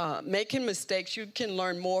 So making mistakes, you can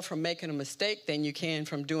learn more from making a mistake than you can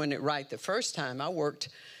from doing it right the first time. I worked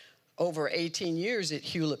over 18 years at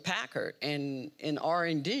Hewlett-Packard, and in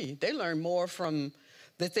R&D, they learned more from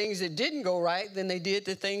the things that didn't go right than they did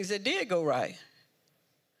the things that did go right.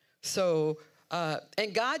 So,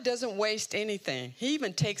 and God doesn't waste anything. He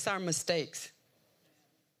even takes our mistakes.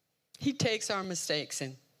 He takes our mistakes,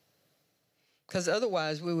 and because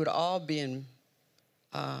otherwise we would all be in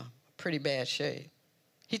pretty bad shape.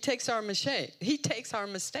 He takes our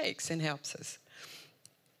mistakes and helps us.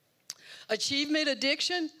 Achievement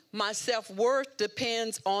addiction, my self-worth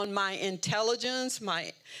depends on my intelligence,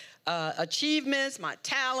 my achievements, my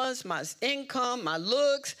talents, my income, my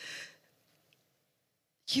looks.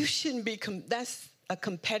 You shouldn't be, that's a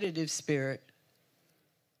competitive spirit.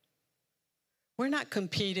 We're not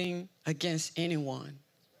competing against anyone.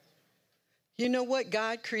 You know what?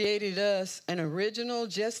 God created us an original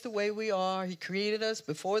just the way we are. He created us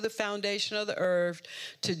before the foundation of the earth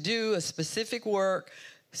to do a specific work.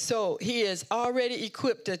 So he has already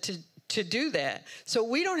equipped us to do that. So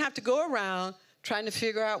we don't have to go around trying to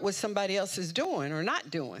figure out what somebody else is doing or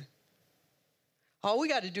not doing. All we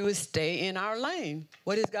got to do is stay in our lane.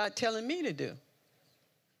 What is God telling me to do?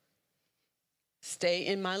 Stay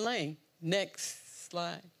in my lane. Next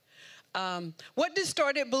slide. What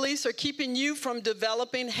distorted beliefs are keeping you from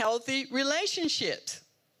developing healthy relationships?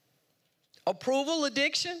 Approval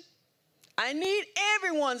addiction. I need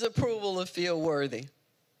everyone's approval to feel worthy.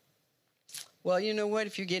 Well, you know what?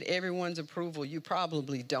 If you get everyone's approval, you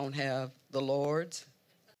probably don't have the Lord's.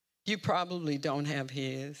 You probably don't have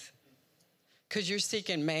his. Because you're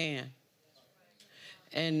seeking man.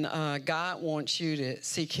 And God wants you to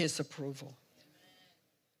seek his approval.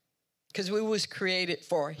 Because we was created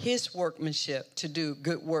for his workmanship to do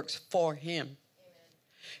good works for him. Amen.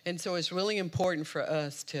 And so it's really important for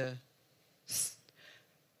us to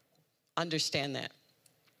understand that.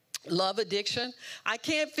 Love addiction. I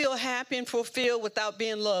can't feel happy and fulfilled without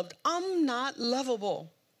being loved. I'm not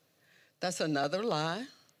lovable. That's another lie.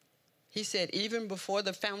 He said, even before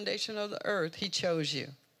the foundation of the earth, he chose you.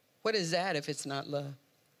 What is that if it's not love?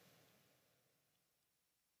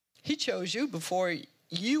 He chose you before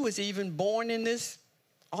you was even born in this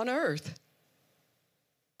on earth.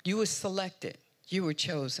 You were selected. You were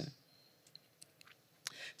chosen.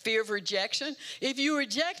 Fear of rejection. If you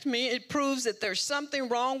reject me, it proves that there's something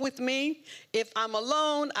wrong with me. If I'm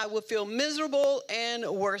alone, I will feel miserable and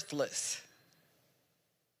worthless.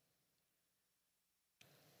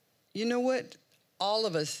 You know what? All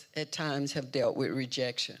of us at times have dealt with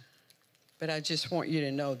rejection. But I just want you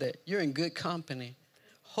to know that you're in good company.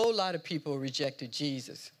 A whole lot of people rejected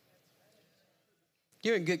Jesus.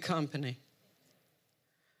 You're in good company.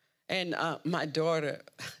 And my daughter,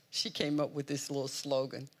 she came up with this little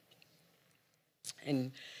slogan.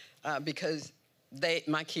 And because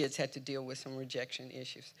my kids had to deal with some rejection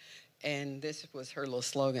issues. And this was her little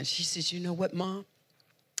slogan. She says, you know what, Mom?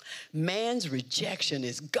 Man's rejection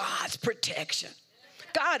is God's protection.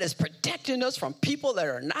 God is protecting us from people that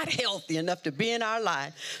are not healthy enough to be in our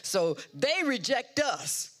life. So they reject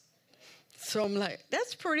us. So I'm like,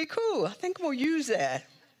 that's pretty cool. I think we'll use that.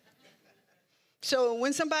 So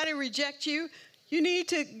when somebody rejects you, you need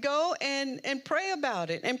to go and pray about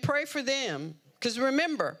it and pray for them. Because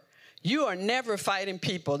remember, you are never fighting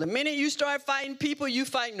people. The minute you start fighting people, you're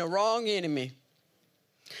fighting the wrong enemy.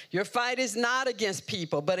 Your fight is not against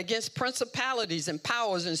people, but against principalities and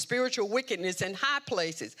powers and spiritual wickedness in high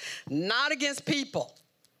places, not against people.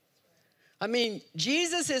 I mean,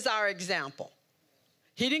 Jesus is our example.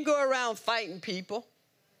 He didn't go around fighting people.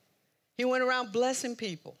 He went around blessing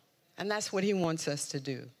people, and that's what he wants us to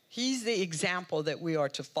do. He's the example that we are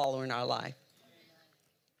to follow in our life.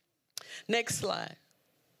 Next slide.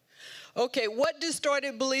 Okay, what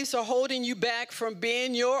distorted beliefs are holding you back from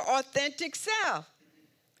being your authentic self?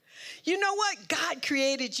 You know what? God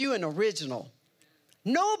created you an original.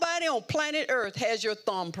 Nobody on planet Earth has your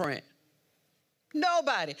thumbprint.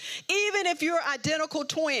 Nobody. Even if you're identical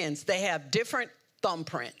twins, they have different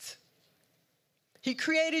thumbprints. He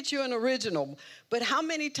created you an original. But how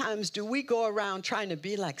many times do we go around trying to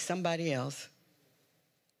be like somebody else?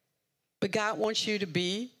 But God wants you to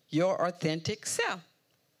be your authentic self.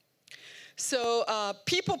 So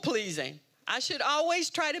people pleasing. I should always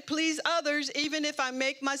try to please others, even if I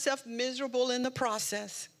make myself miserable in the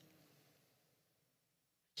process.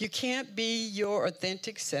 You can't be your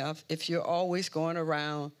authentic self if you're always going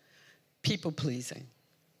around people pleasing.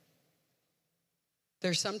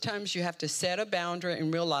 There's sometimes you have to set a boundary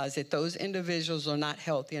and realize that those individuals are not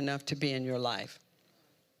healthy enough to be in your life.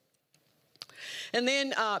 And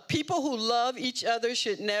then people who love each other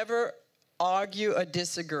should never argue or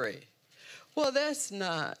disagree. Well, that's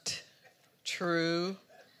not true.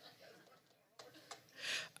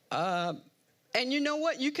 And you know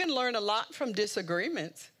what? You can learn a lot from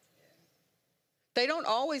disagreements. They don't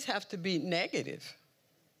always have to be negative.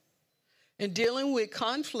 And dealing with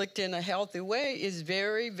conflict in a healthy way is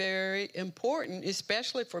very, very important,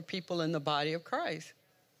 especially for people in the body of Christ.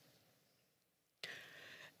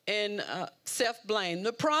 And self-blame.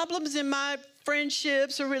 The problems in my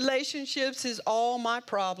friendships or relationships is all my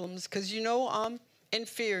problems because, you know, I'm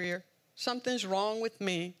inferior. Something's wrong with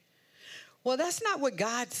me. Well, that's not what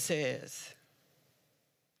God says.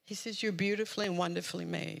 He says you're beautifully and wonderfully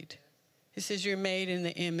made. He says you're made in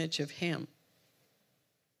the image of him.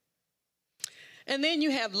 And then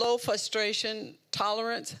you have low frustration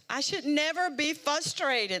tolerance. I should never be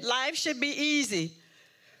frustrated. Life should be easy.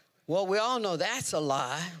 Well, we all know that's a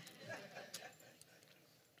lie.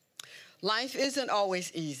 Life isn't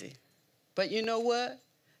always easy. But you know what?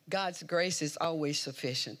 God's grace is always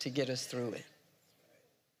sufficient to get us through it.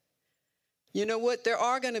 You know what? There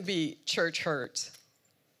are going to be church hurts,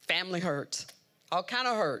 family hurts, all kind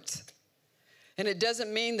of hurts. And it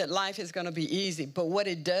doesn't mean that life is going to be easy. But what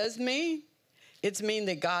it does mean, it's mean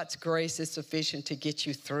that God's grace is sufficient to get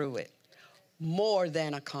you through it. More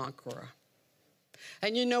than a conqueror.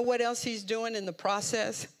 And you know what else he's doing in the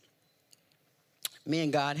process? Me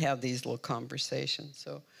and God have these little conversations.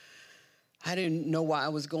 So I didn't know why I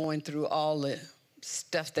was going through all the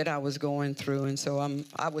stuff that I was going through. And so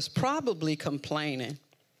I was probably complaining.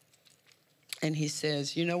 And he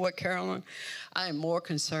says, you know what, Carolyn? I am more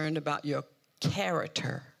concerned about your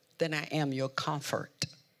character than I am your comfort.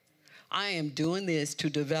 I am doing this to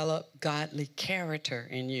develop godly character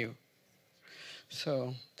in you.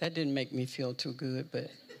 So that didn't make me feel too good,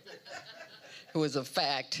 but it was a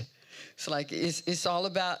fact. It's like it's all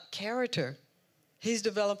about character. He's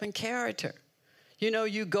developing character. You know,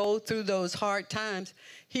 you go through those hard times.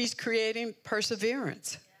 He's creating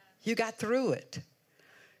perseverance. You got through it.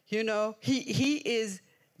 You know, he is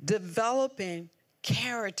developing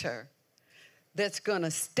character that's going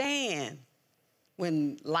to stand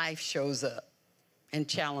when life shows up and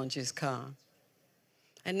challenges come.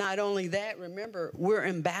 And not only that, remember, we're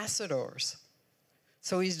ambassadors.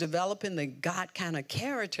 So he's developing the God kind of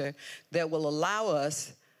character that will allow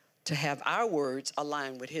us to have our words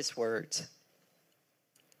align with his words.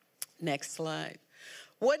 Next slide.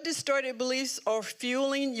 What distorted beliefs are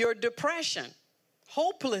fueling your depression?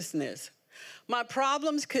 Hopelessness. My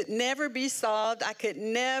problems could never be solved. I could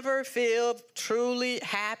never feel truly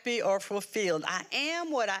happy or fulfilled. I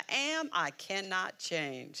am what I am. I cannot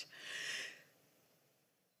change.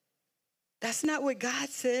 That's not what God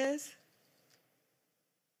says.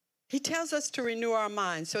 He tells us to renew our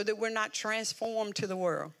minds so that we're not transformed to the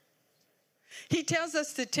world. He tells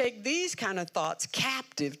us to take these kind of thoughts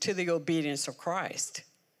captive to the obedience of Christ.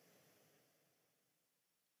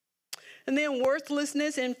 And then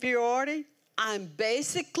worthlessness, inferiority. I'm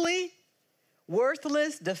basically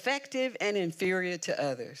worthless, defective, and inferior to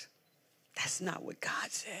others. That's not what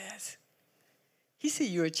God says. He said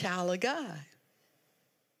you're a child of God.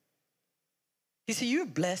 He said you're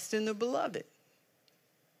blessed in the beloved.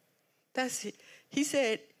 He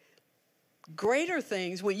said greater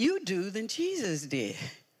things will you do than Jesus did.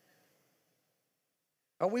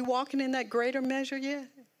 Are we walking in that greater measure yet?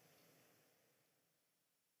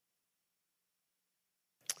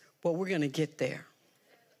 Well, we're going to get there.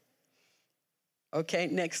 Okay,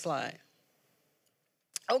 next slide.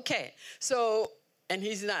 Okay, so, and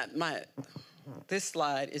this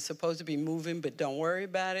slide is supposed to be moving, but don't worry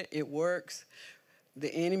about it. It works.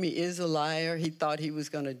 The enemy is a liar. He thought he was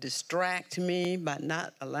going to distract me by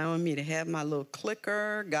not allowing me to have my little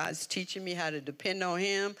clicker. God's teaching me how to depend on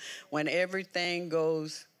him when everything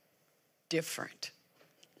goes different.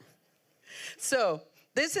 So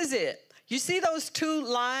this is it. You see those two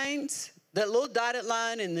lines, that little dotted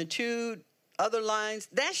line and the two other lines?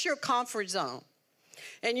 That's your comfort zone.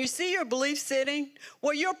 And you see your belief setting?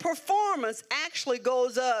 Well, your performance actually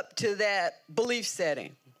goes up to that belief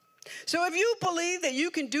setting. So if you believe that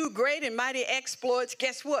you can do great and mighty exploits,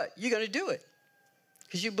 guess what? You're going to do it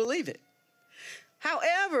because you believe it.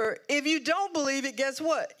 However, if you don't believe it, guess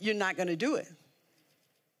what? You're not going to do it.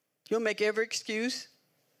 You'll make every excuse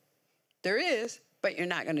there is, but you're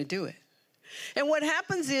not going to do it. And what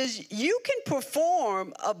happens is you can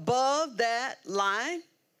perform above that line.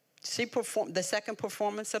 See the second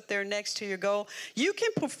performance up there next to your goal? You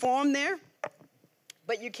can perform there,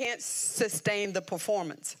 but you can't sustain the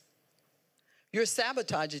performance. You're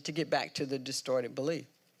sabotaging to get back to the distorted belief.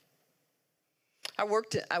 I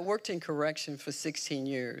worked in correction for 16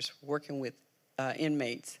 years, working with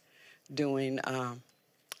inmates, doing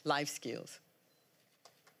life skills.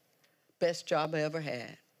 Best job I ever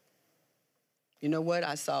had. You know what?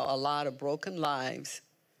 I saw a lot of broken lives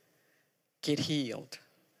get healed.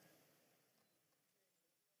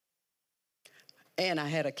 And I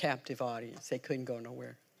had a captive audience. They couldn't go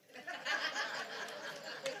nowhere.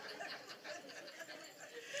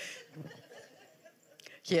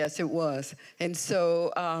 Yes, it was. And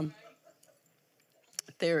so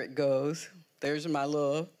there it goes. There's my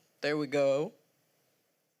love. There we go.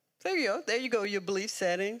 There you go. There you go, your belief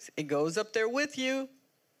settings. It goes up there with you.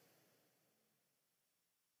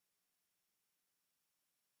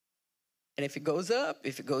 And if it goes up,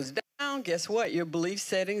 if it goes down, guess what? Your belief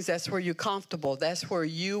settings, that's where you're comfortable. That's where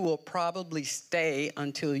you will probably stay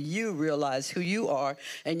until you realize who you are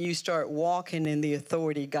and you start walking in the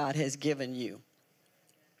authority God has given you.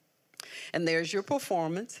 And there's your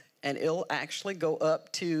performance, and it'll actually go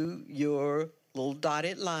up to your little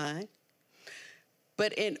dotted line.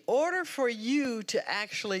 But in order for you to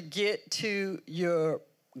actually get to your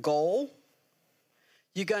goal,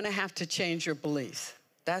 you're going to have to change your beliefs.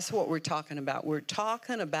 That's what we're talking about. We're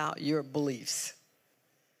talking about your beliefs.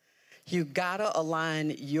 You got to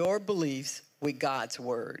align your beliefs with God's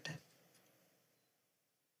word.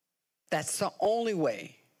 That's the only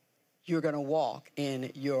way you're going to walk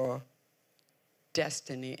in your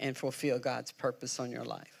destiny and fulfill God's purpose on your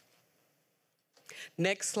life.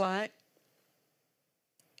 Next slide.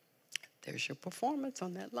 There's your performance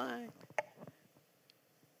on that line.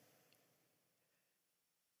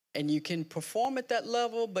 And you can perform at that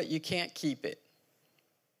level, but you can't keep it.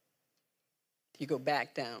 You go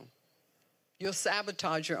back down. You'll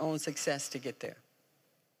sabotage your own success to get there.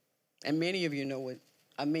 And many of you know what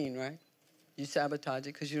I mean, right? You sabotage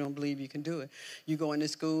it because you don't believe you can do it. You go into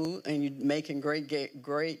school and you're making great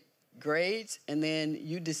grades, and then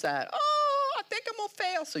you decide, oh, I think I'm going to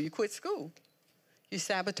fail, so you quit school. You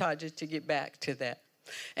sabotage it to get back to that.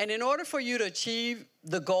 And in order for you to achieve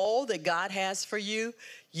the goal that God has for you,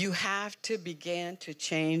 you have to begin to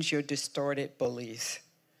change your distorted beliefs.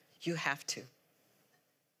 You have to.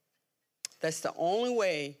 That's the only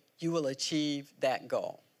way you will achieve that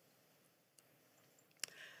goal.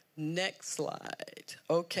 Next slide.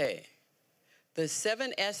 Okay. The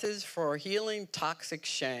 7 S's for healing toxic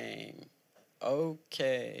shame.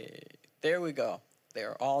 Okay. There we go.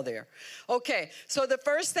 They're all there. Okay, so the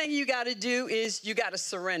first thing you got to do is you got to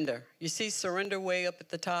surrender. You see surrender way up at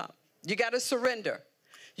the top? You got to surrender.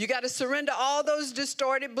 You got to surrender all those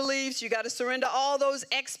distorted beliefs. You got to surrender all those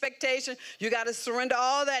expectations. You got to surrender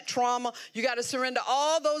all that trauma. You got to surrender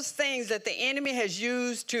all those things that the enemy has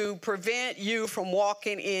used to prevent you from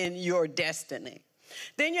walking in your destiny.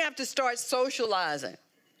 Then you have to start socializing.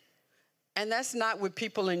 And that's not with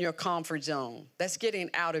people in your comfort zone. That's getting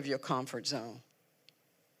out of your comfort zone.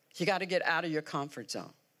 You got to get out of your comfort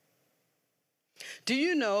zone. Do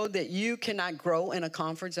you know that you cannot grow in a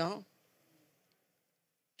comfort zone?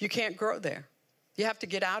 You can't grow there. You have to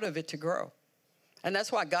get out of it to grow. And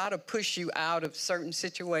that's why God will push you out of certain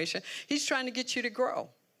situations. He's trying to get you to grow.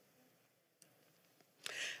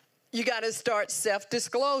 You got to start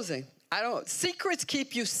self-disclosing. Secrets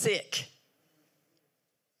keep you sick.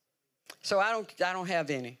 So I don't have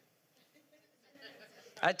any.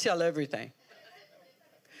 I tell everything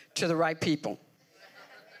to the right people.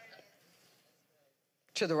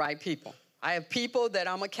 To the right people. I have people that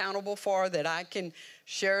I'm accountable for, that I can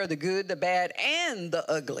share the good, the bad, and the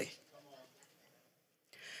ugly.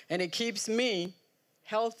 And it keeps me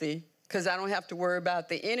healthy because I don't have to worry about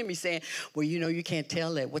the enemy saying, well, you know, you can't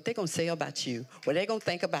tell that. What they going to say about you? What they going to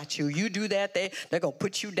think about you? You do that, they're going to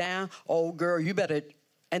put you down. Oh, girl, you better.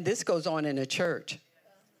 And this goes on in the church.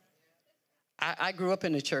 I grew up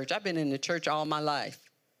in the church. I've been in the church all my life.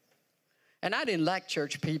 And I didn't like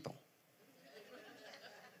church people.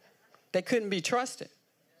 They couldn't be trusted.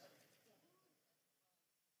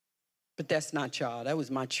 But that's not y'all. That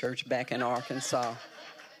was my church back in Arkansas.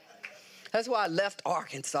 That's why I left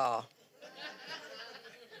Arkansas.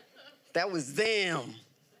 That was them.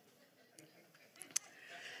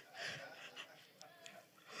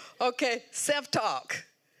 Okay, self-talk.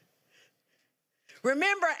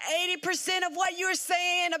 Remember, 80% of what you're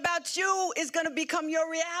saying about you is going to become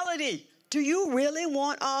your reality. Do you really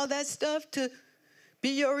want all that stuff to be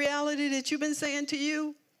your reality that you've been saying to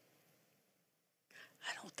you?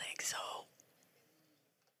 I don't think so.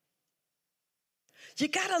 You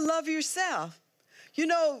got to love yourself. You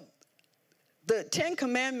know, the 10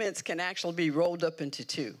 Commandments can actually be rolled up into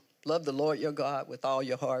 2. Love the Lord your God with all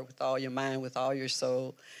your heart, with all your mind, with all your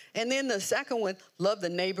soul. And then the second one, love the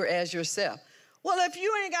neighbor as yourself. Well, if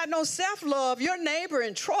you ain't got no self-love, your neighbor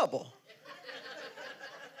in trouble.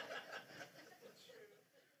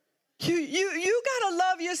 You got to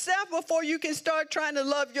love yourself before you can start trying to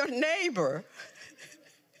love your neighbor.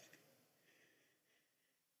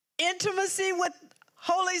 Intimacy with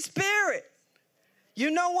Holy Spirit. You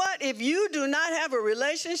know what? If you do not have a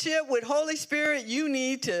relationship with Holy Spirit, you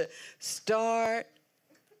need to start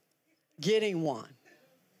getting one.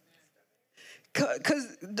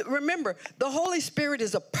 Because remember, the Holy Spirit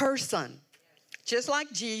is a person. Just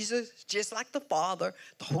like Jesus, just like the Father,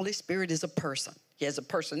 the Holy Spirit is a person. He has a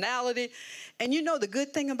personality. And you know the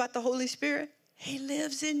good thing about the Holy Spirit? He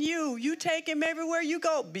lives in you. You take him everywhere you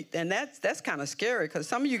go. And that's kind of scary because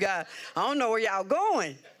some of you guys, I don't know where y'all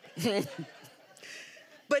going.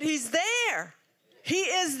 But he's there. He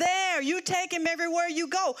is there. You take him everywhere you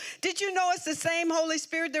go. Did you know it's the same Holy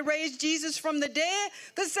Spirit that raised Jesus from the dead?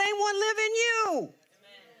 The same one live in you. Amen.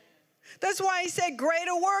 That's why he said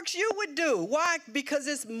greater works you would do. Why? Because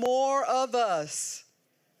it's more of us.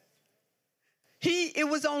 It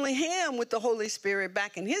was only him with the Holy Spirit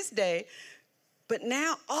back in his day. But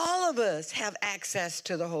now all of us have access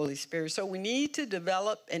to the Holy Spirit. So we need to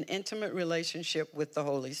develop an intimate relationship with the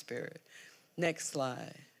Holy Spirit. Next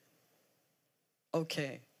slide.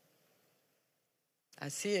 Okay. I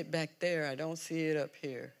see it back there. I don't see it up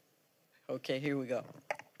here. Okay, here we go.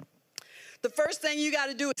 The first thing you got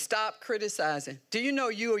to do is stop criticizing. Do you know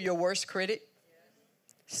you are your worst critic?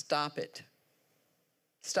 Stop it.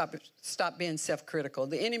 Stop it. Stop being self-critical.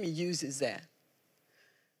 The enemy uses that.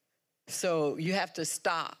 So you have to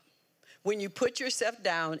stop. When you put yourself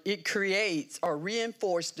down, it creates or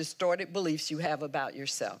reinforces distorted beliefs you have about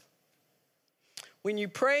yourself. When you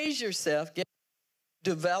praise yourself,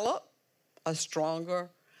 develop a stronger,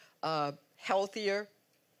 healthier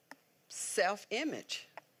self-image.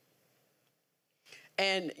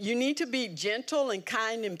 And you need to be gentle and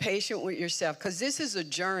kind and patient with yourself because this is a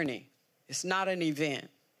journey. It's not an event.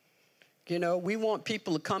 You know, we want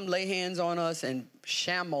people to come lay hands on us and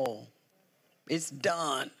shamble. It's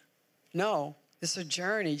done. No, it's a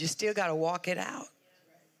journey. You still got to walk it out.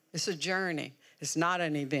 It's a journey. It's not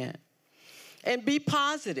an event. And be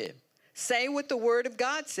positive. Say what the Word of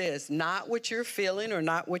God says, not what you're feeling or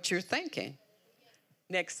not what you're thinking.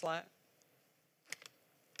 Next slide.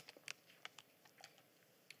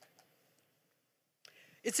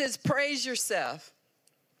 It says, praise yourself.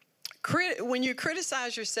 When you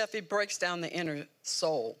criticize yourself, it breaks down the inner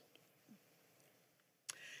soul.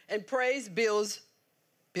 And praise builds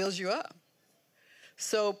you up.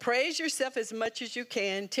 So praise yourself as much as you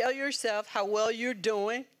can. Tell yourself how well you're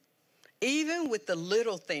doing, even with the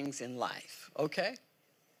little things in life, okay?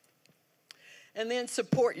 And then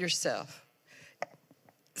support yourself.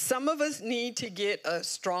 Some of us need to get a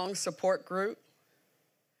strong support group.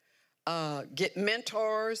 get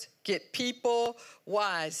mentors, get people.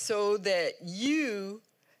 Why? So that you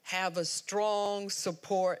have a strong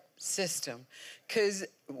support system. Because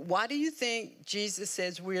why do you think Jesus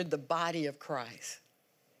says we're the body of Christ?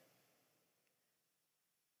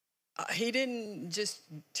 He didn't just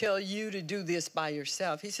tell you to do this by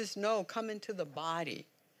yourself. He says, no, come into the body.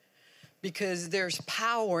 Because there's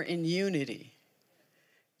power in unity.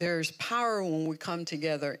 There's power when we come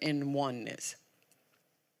together in oneness.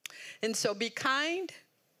 And so be kind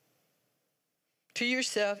to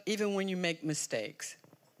yourself even when you make mistakes.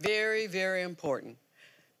 Very, very important.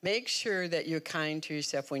 Make sure that you're kind to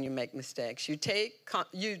yourself when you make mistakes. You take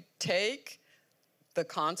the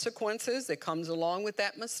consequences that comes along with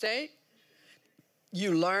that mistake.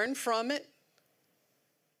 You learn from it.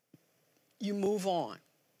 You move on.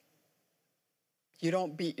 You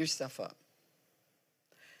don't beat yourself up.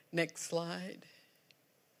 Next slide.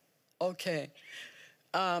 Okay.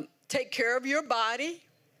 Take care of your body.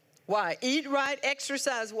 Why? Eat right,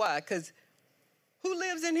 exercise. Why? Because who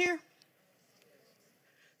lives in here?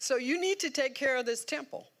 So you need to take care of this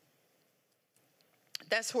temple.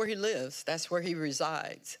 That's where he lives. That's where he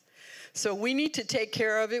resides. So we need to take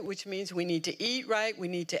care of it, which means we need to eat right. We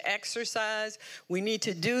need to exercise. We need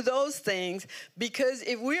to do those things because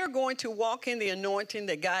if we are going to walk in the anointing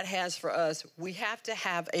that God has for us, we have to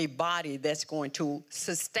have a body that's going to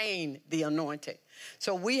sustain the anointing.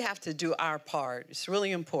 So we have to do our part. It's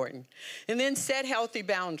really important. And then set healthy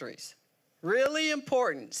boundaries. Really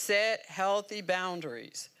important. Set healthy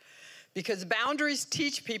boundaries. Because boundaries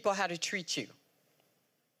teach people how to treat you.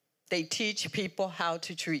 They teach people how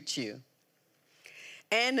to treat you.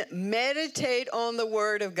 And meditate on the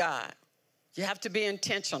Word of God. You have to be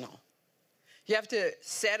intentional. You have to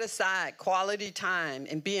set aside quality time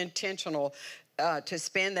and be intentional to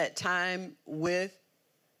spend that time with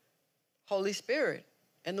Holy Spirit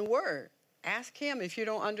and the Word. Ask Him if you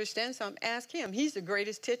don't understand something. Ask Him. He's the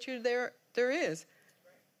greatest teacher there is.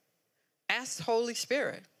 Ask Holy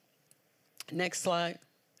Spirit. Next slide.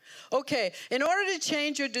 Okay, in order to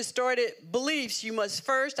change your distorted beliefs, you must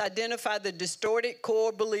first identify the distorted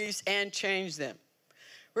core beliefs and change them.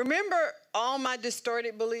 Remember all my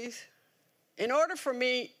distorted beliefs? In order for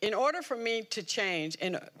me to change,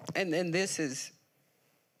 and this is,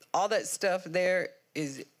 all that stuff there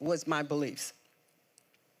was my beliefs.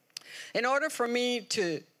 In order for me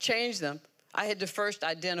to change them, I had to first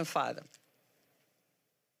identify them.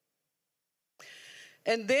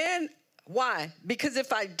 And then, why? Because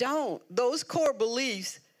if I don't, those core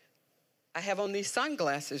beliefs, I have on these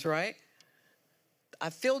sunglasses, right? I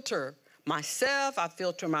filter myself, I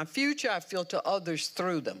filter my future, I filter others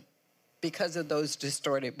through them because of those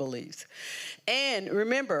distorted beliefs. And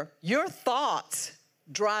remember, your thoughts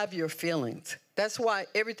drive your feelings. That's why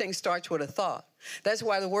everything starts with a thought. That's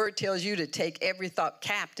why the Word tells you to take every thought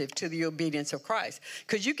captive to the obedience of Christ.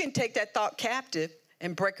 Because you can take that thought captive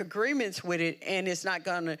and break agreements with it, and it's not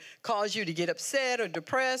going to cause you to get upset or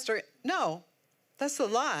depressed. No, that's a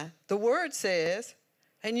lie. The Word says,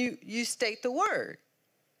 and you state the Word.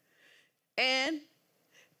 And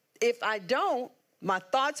if I don't, my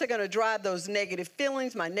thoughts are going to drive those negative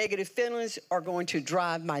feelings. My negative feelings are going to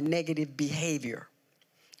drive my negative behavior.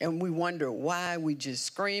 And we wonder why we just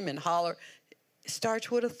scream and holler. It starts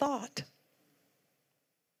with a thought.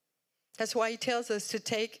 That's why he tells us to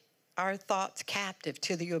take our thoughts captive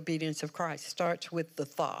to the obedience of Christ. Starts with the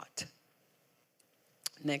thought.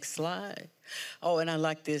 Next slide. Oh, and I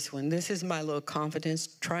like this one. This is my little confidence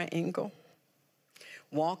triangle.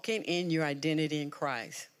 Walking in your identity in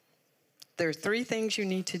Christ. There are 3 things you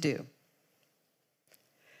need to do.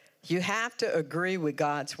 You have to agree with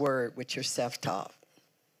God's word with your self-talk.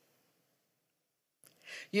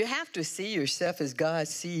 You have to see yourself as God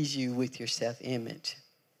sees you with your self-image.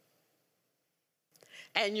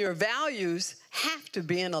 And your values have to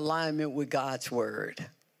be in alignment with God's word.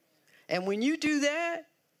 And when you do that,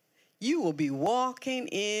 you will be walking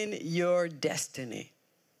in your destiny.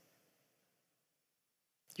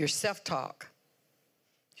 Your self-talk,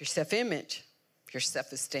 your self-image, your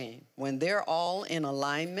self-esteem. When they're all in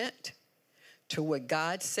alignment to what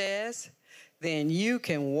God says, then you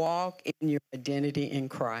can walk in your identity in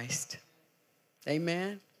Christ.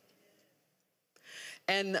 Amen.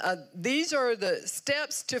 And these are the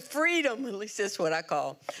steps to freedom, at least that's what I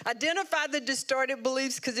call. Identify the distorted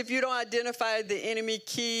beliefs, because if you don't identify, the enemy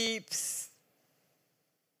keeps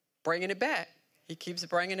bringing it back. He keeps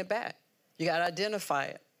bringing it back. You got to identify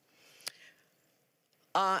it.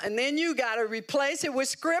 And then you got to replace it with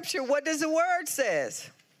Scripture. What does the Word says?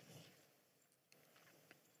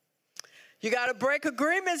 You got to break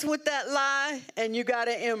agreements with that lie, and you got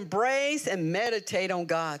to embrace and meditate on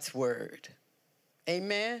God's word.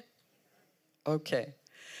 Amen? Okay.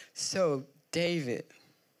 So, David,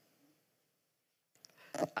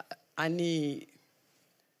 I don't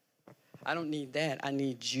need that. I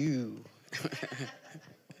need you.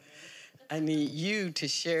 I need you to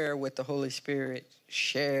share what the Holy Spirit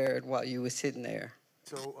shared while you were sitting there.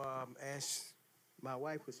 So as my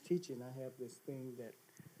wife was teaching, I have this thing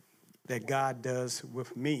that God does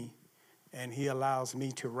with me, and he allows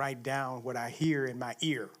me to write down what I hear in my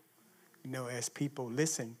ear, as people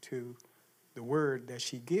listen to the word that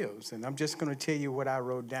she gives. And I'm just going to tell you what I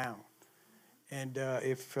wrote down. And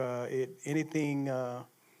if anything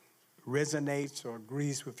resonates or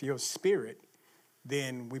agrees with your spirit,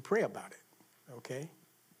 then we pray about it, okay?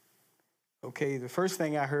 Okay, the first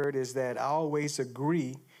thing I heard is that I always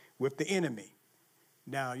agree with the enemy.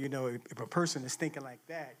 Now, if a person is thinking like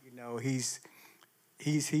that, he's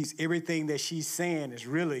everything that she's saying is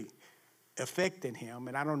really affecting him.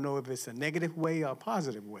 And I don't know if it's a negative way or a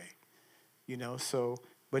positive way,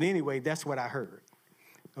 but anyway, that's what I heard.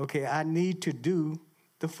 Okay, I need to do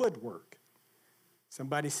the footwork.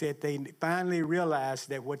 Somebody said they finally realized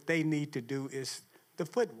that what they need to do is the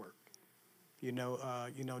footwork.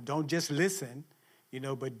 Don't just listen,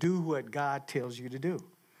 but do what God tells you to do.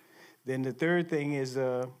 Then the third thing is,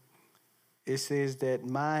 it says that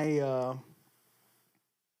my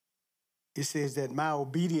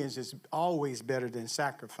obedience is always better than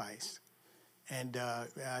sacrifice. And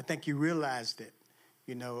I think you realized it.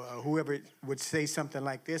 Whoever would say something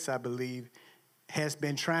like this, I believe, has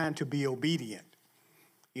been trying to be obedient.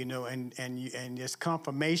 And it's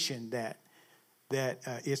confirmation that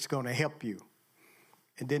it's going to help you.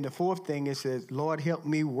 And then the fourth thing is that, Lord, help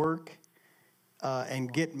me work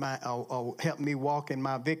and get help me walk in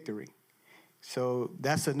my victory. So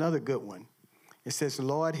that's another good one. It says,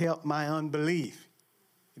 Lord, help my unbelief.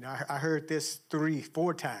 I heard this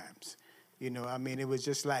 3-4 times. It was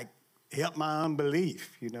just like, help my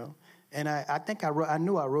unbelief, And I think I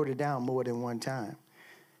knew I wrote it down more than one time.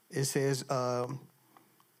 It says,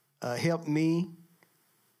 help me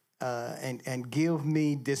and give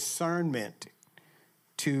me discernment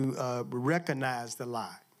to recognize the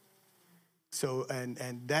lie. So,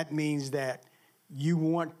 and that means that you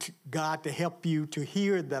want God to help you to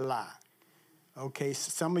hear the lie. Okay,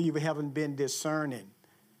 some of you haven't been discerning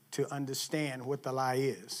to understand what the lie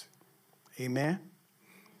is. Amen?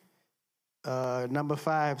 Number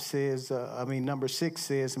 6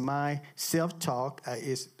 says, my self-talk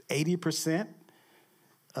is 80%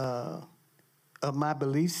 of my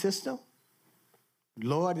belief system.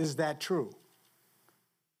 Lord, is that true?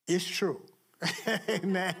 It's true.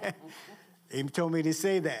 Amen. He told me to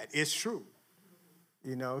say that. It's true.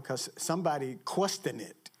 Because somebody questioned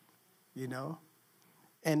it,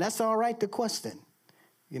 And that's all right to question.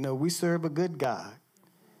 We serve a good God.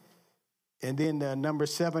 And then number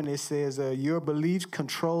 7, it says, your beliefs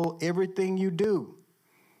control everything you do.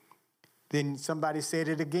 Then somebody said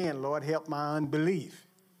it again, Lord, help my unbelief.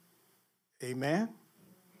 Amen.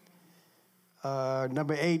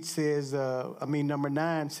 Number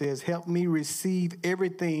 9 says, help me receive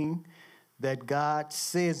everything that God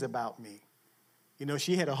says about me.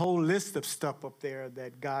 She had a whole list of stuff up there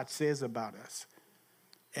that God says about us.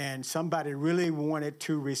 And somebody really wanted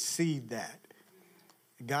to receive that.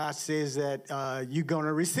 God says that you're going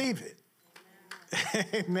to receive it.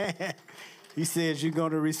 Amen. He says you're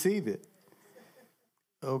going to receive it.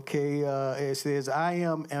 Okay, it says, I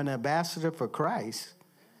am an ambassador for Christ.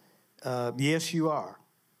 Yes, you are.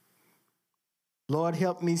 Lord,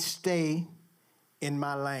 help me stay in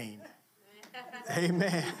my lane.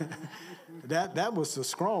 Amen. That was a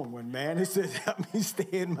strong one, man. It says, help me stay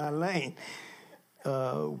in my lane.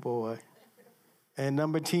 Oh, boy. And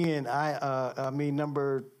number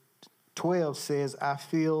 12 says, I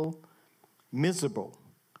feel miserable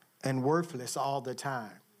and worthless all the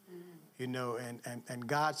time. And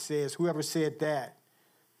God says, whoever said that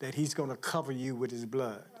he's going to cover you with his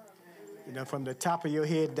blood. From the top of your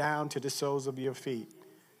head down to the soles of your feet,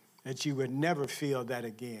 that you would never feel that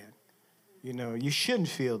again. You shouldn't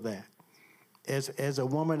feel that. As a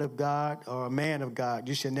woman of God or a man of God,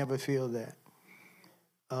 you should never feel that.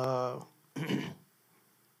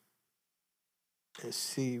 Let's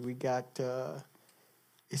see, we got,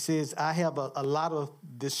 it says, I have a lot of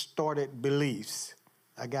distorted beliefs.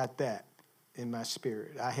 I got that in my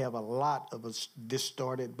spirit. I have a lot of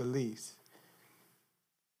distorted beliefs.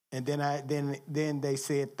 And then they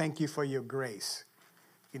said, thank you for your grace,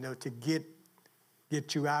 to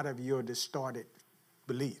get you out of your distorted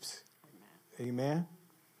beliefs. Amen.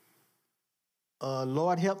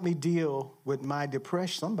 Lord, help me deal with my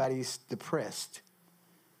depression. Somebody's depressed.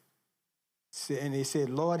 And they said,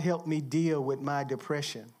 Lord, help me deal with my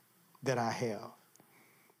depression that I have.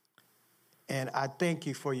 And I thank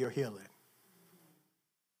you for your healing.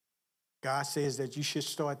 God says that you should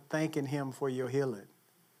start thanking him for your healing.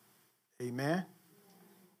 Amen.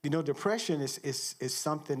 You know, depression is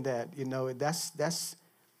something that, you know, that's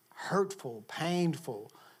hurtful,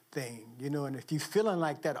 painful thing, you know, and if you're feeling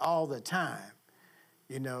like that all the time,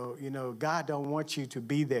 you know, God don't want you to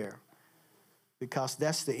be there because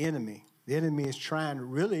that's the enemy. The enemy is trying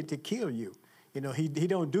really to kill you. You know, he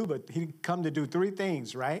don't do, but he come to do three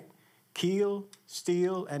things, right? Kill,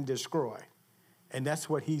 steal, and destroy. And that's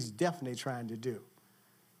what he's definitely trying to do.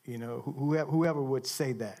 You know, whoever would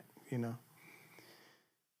say that, you know.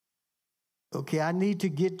 Okay, I need to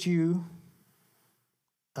get you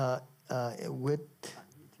I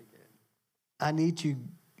need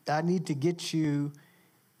to get you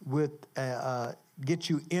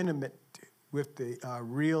intimate with the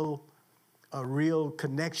real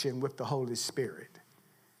connection with the Holy Spirit.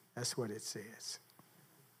 That's what it says.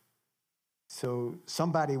 So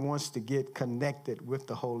somebody wants to get connected with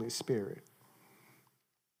the Holy Spirit.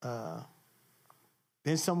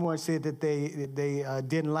 Then someone said that they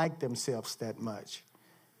didn't like themselves that much,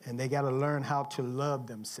 and they got to learn how to love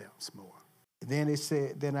themselves more. Then it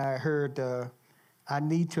said. Then I heard, I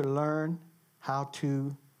need to learn how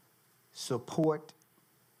to support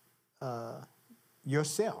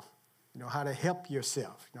yourself. You know, how to help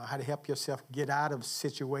yourself. You know, how to help yourself get out of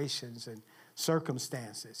situations and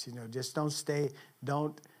circumstances. You know, just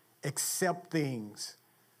don't accept things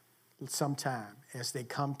sometime as they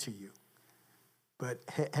come to you. But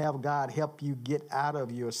have God help you get out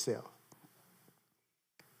of yourself.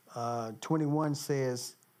 21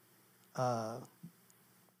 says,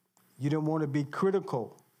 you don't want to be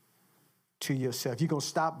critical to yourself. You're going to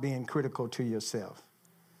stop being critical to yourself.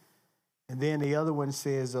 And then the other one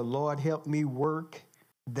says, Lord, help me work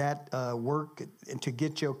and to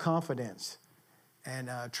get your confidence and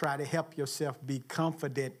try to help yourself be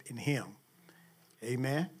confident in him.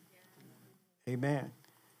 Amen? Yeah. Amen.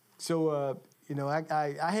 So, you know,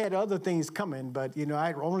 I had other things coming, but, you know,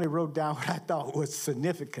 I only wrote down what I thought was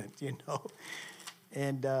significant, you know.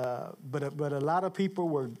 And but a lot of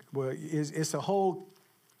people it's a whole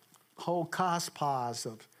cosmos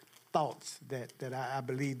of thoughts that I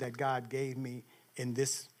believe that God gave me in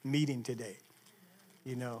this meeting today,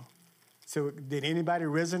 you know. So did anybody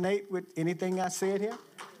resonate with anything I said here?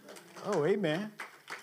 Oh, amen.